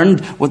haven't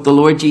learned what the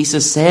Lord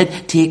Jesus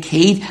said. Take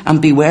heed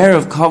and beware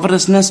of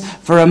covetousness,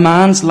 for a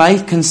man's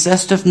life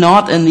consisteth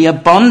not in the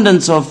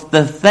abundance of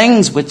the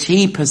things which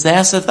he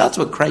possesseth. That's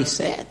what Christ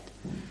said.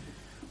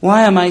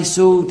 Why am I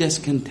so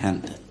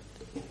discontented?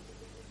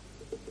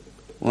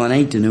 Well, I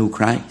need to know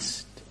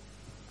Christ.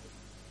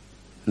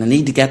 And I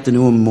need to get to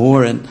know him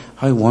more and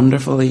how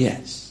wonderful he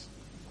is.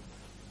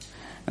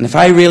 And if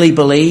I really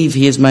believe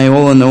he is my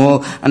all in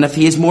all, and if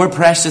he is more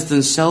precious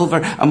than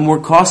silver, and more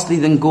costly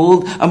than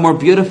gold, and more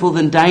beautiful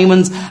than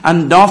diamonds,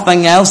 and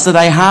nothing else that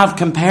I have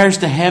compares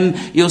to him,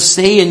 you'll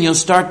see and you'll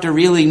start to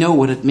really know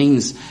what it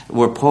means.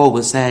 Where Paul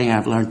was saying,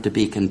 I've learned to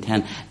be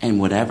content in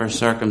whatever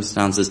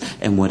circumstances,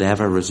 in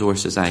whatever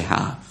resources I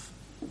have.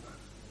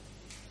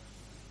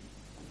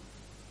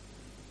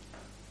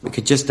 We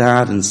could just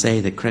add and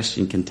say that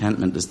Christian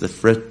contentment is the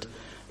fruit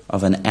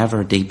of an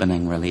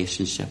ever-deepening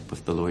relationship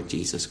with the Lord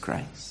Jesus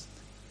Christ.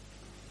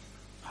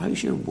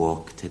 How's your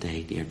walk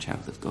today, dear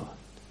child of God?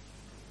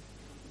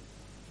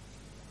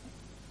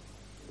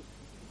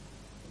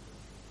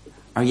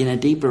 Are you in a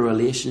deeper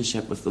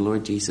relationship with the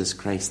Lord Jesus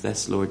Christ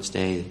this Lord's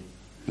Day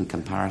in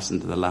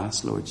comparison to the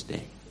last Lord's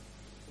Day?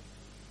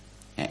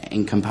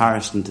 In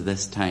comparison to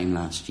this time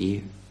last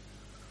year?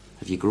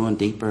 Have you grown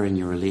deeper in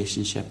your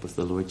relationship with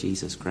the Lord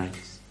Jesus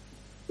Christ?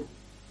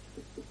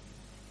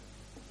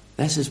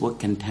 This is what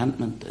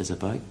contentment is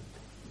about.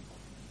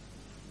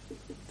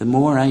 The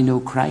more I know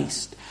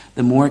Christ,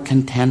 the more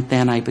content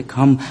then I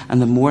become,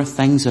 and the more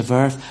things of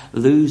earth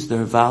lose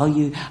their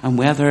value. And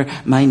whether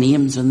my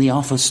name's in the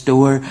office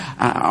door,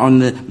 on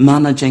the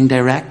managing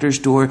director's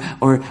door,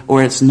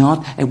 or it's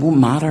not, it won't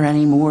matter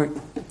anymore.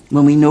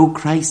 When we know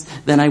Christ,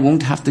 then I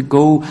won't have to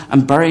go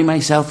and bury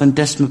myself in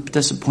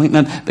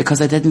disappointment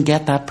because I didn't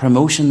get that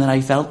promotion that I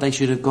felt I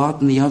should have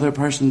got and the other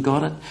person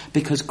got it,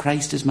 because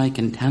Christ is my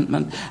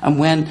contentment. And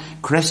when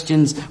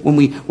Christians, when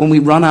we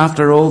run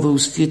after all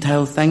those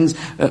futile things,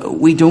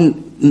 we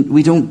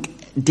don't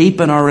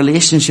deepen our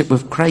relationship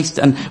with Christ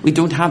and we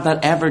don't have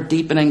that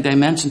ever-deepening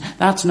dimension,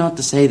 that's not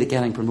to say that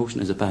getting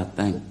promotion is a bad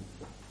thing.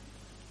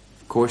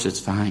 Of course it's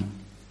fine.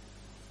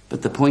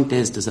 But the point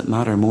is, does it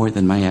matter more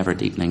than my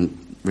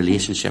ever-deepening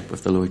relationship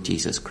with the Lord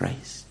Jesus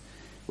Christ,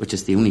 which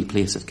is the only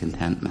place of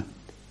contentment?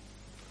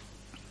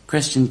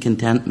 Christian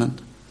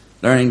contentment,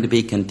 learning to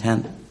be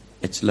content,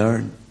 it's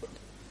learned.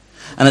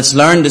 And it's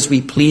learned as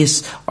we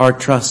place our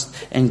trust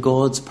in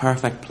God's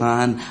perfect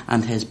plan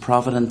and his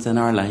providence in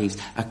our lives,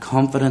 a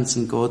confidence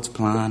in God's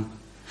plan.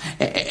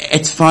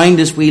 It's found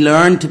as we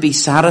learn to be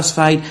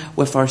satisfied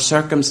with our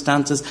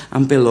circumstances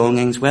and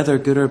belongings, whether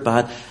good or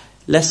bad.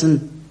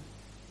 Listen,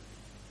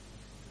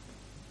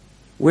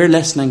 we're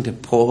listening to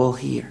Paul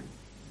here.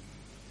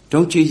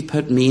 Don't you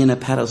put me in a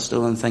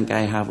pedestal and think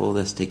I have all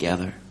this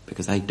together,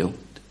 because I don't.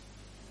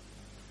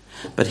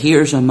 But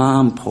here's a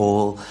man,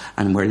 Paul,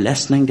 and we're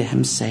listening to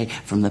him say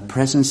from the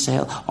prison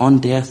cell on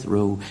death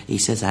row, he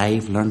says,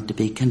 I've learned to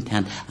be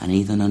content, and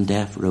even on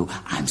death row,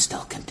 I'm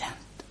still content.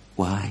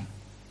 Why?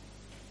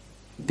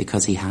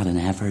 Because he had an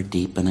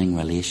ever-deepening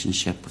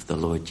relationship with the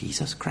Lord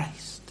Jesus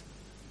Christ.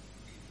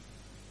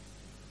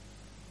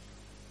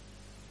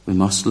 We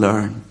must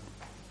learn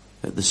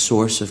that the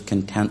source of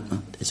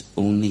contentment is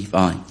only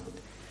found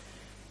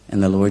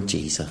in the Lord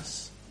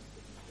Jesus.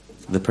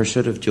 The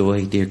pursuit of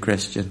joy, dear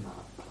Christian,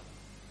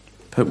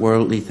 put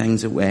worldly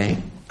things away.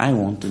 I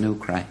want to know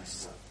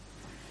Christ.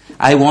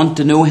 I want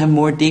to know him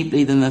more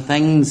deeply than the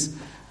things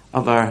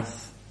of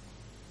earth.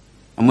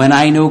 And when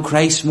I know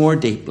Christ more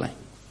deeply,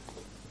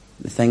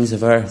 the things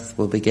of earth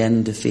will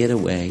begin to fade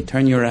away.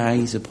 Turn your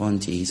eyes upon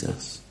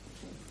Jesus.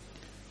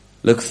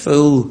 Look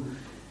full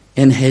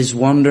in his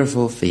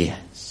wonderful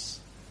face,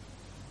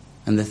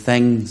 and the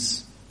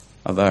things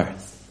of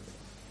earth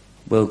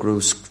will grow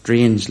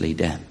strangely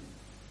dim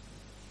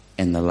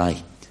in the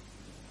light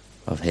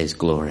of his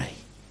glory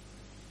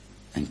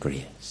and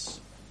grace.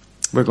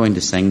 We're going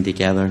to sing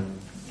together.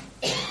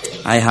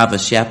 I have a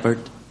shepherd,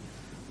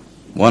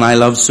 one I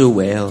love so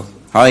well.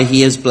 How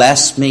he has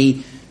blessed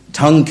me,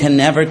 tongue can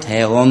never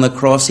tell. On the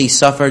cross he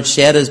suffered,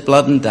 shed his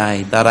blood and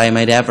died, that I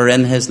might ever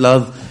in his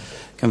love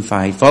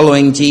confide.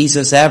 Following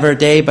Jesus ever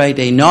day by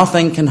day,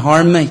 nothing can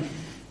harm me.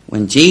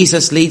 When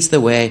Jesus leads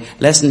the way,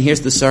 listen,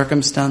 here's the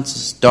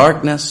circumstances,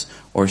 darkness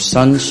or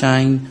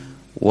sunshine,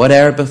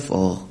 whatever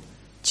befall,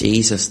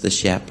 Jesus the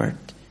shepherd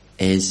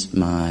is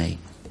my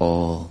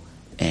all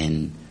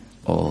in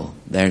all.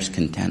 There's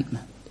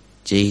contentment.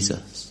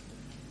 Jesus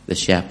the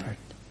shepherd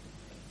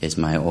is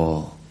my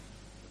all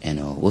in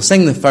all. We'll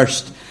sing the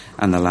first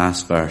and the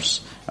last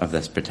verse of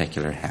this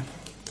particular hymn.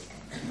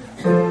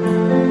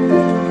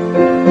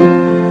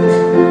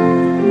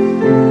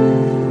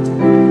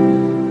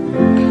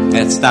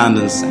 Let's stand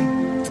and sing.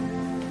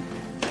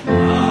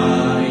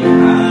 I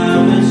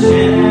have a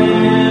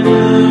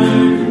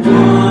shepherd,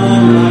 one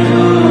I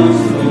love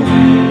so well.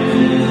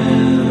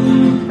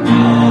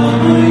 All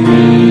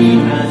he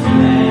has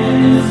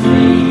blessed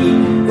me,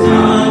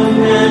 tongue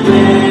can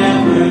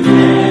never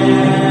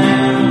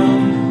tell.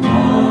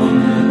 On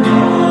the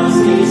cross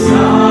he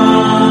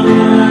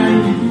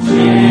suffered,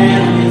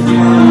 shed his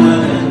blood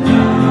and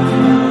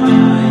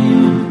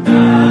died,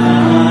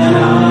 that I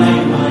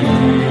might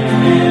ever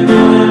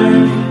in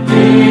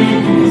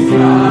his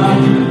love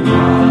abide.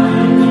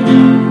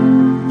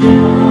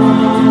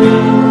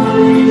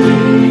 Holy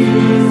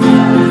Jesus,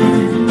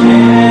 ever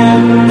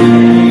day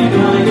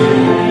by day,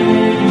 nothing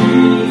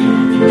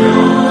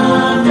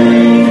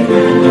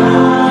can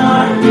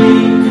harm me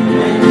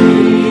when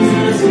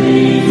Jesus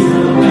leads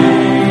the way.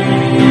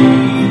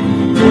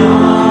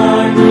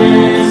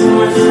 Darkness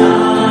or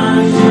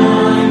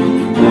sunshine,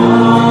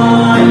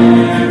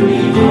 whatever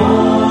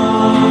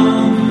befall,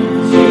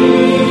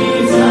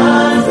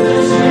 Jesus the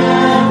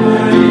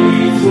shepherd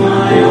is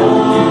my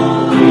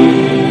all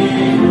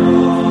in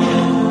all.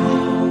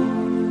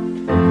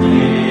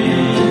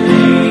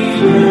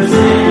 Labors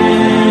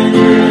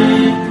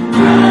ended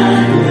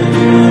and the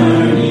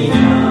journey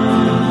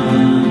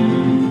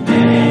done,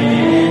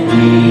 then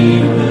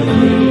he will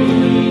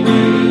lead me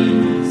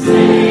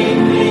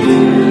safely to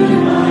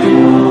my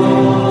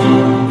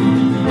home.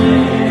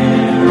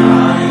 There I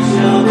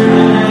shall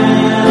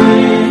dwell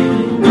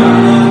in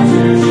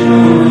rapture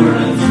sure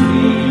and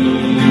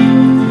sweet,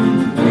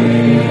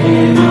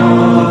 with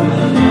all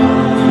the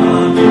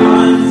loved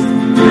ones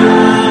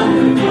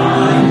gathered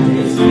by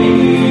his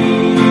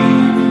feet.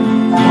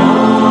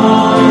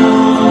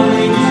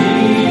 Holy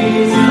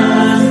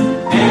Jesus,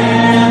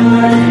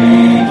 ever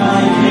day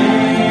by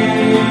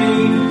day,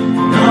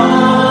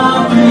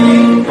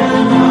 nothing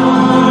can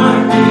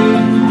harm me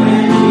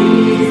when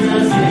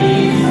Jesus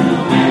leads the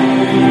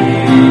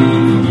way.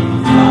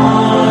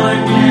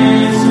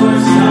 Darkness or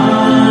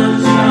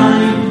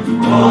sunshine,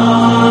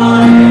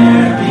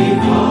 whatever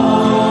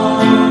befall,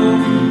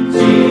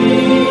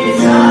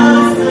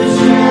 Jesus the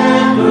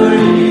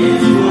shepherd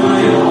is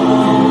my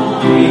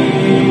all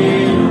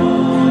in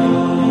all.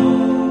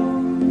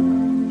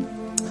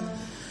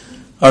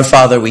 Our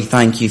Father, we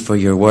thank you for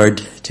your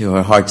word to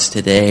our hearts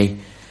today.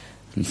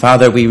 And And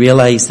Father, we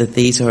realize that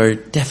these are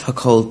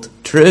difficult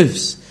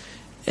truths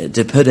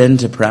to put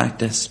into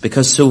practice,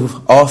 because so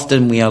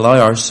often we allow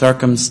our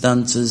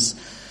circumstances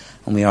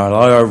and we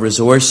allow our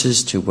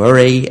resources to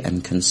worry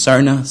and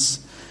concern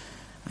us.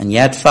 And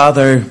yet,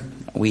 Father,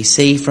 we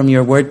see from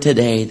your word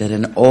today that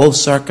in all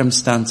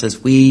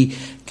circumstances we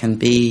can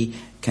be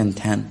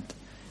content.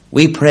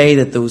 We pray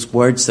that those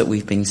words that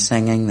we've been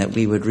singing, that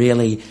we would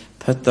really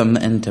put them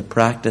into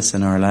practice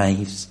in our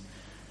lives.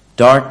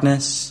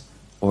 Darkness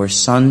or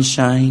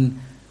sunshine,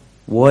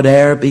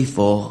 whate'er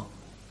befall,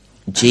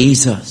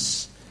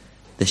 Jesus,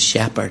 the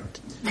shepherd,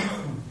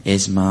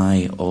 is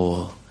my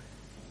all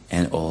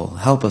in all.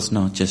 Help us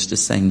not just to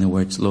sing the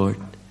words, Lord.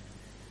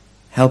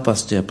 Help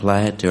us to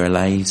apply it to our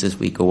lives as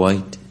we go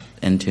out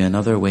into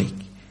another week.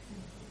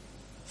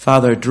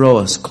 Father, draw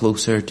us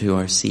closer to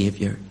our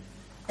Saviour.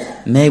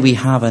 May we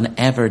have an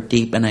ever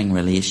deepening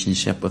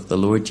relationship with the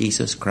Lord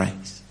Jesus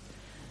Christ,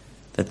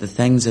 that the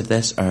things of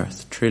this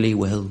earth truly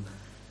will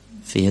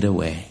fade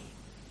away.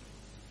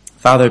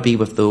 Father, be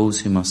with those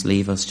who must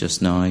leave us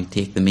just now.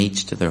 Take them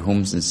each to their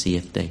homes in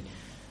safety.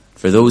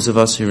 For those of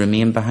us who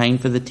remain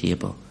behind for the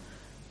table,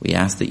 we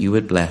ask that you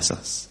would bless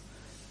us.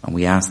 And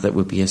we ask that it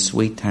would be a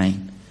sweet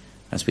time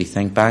as we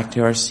think back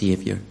to our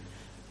Saviour.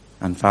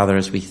 And Father,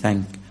 as we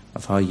think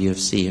of how you have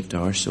saved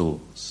our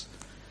souls.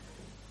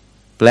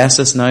 Bless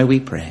us now,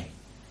 we pray.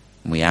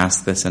 And we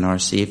ask this in our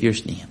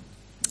Saviour's name.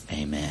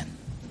 Amen.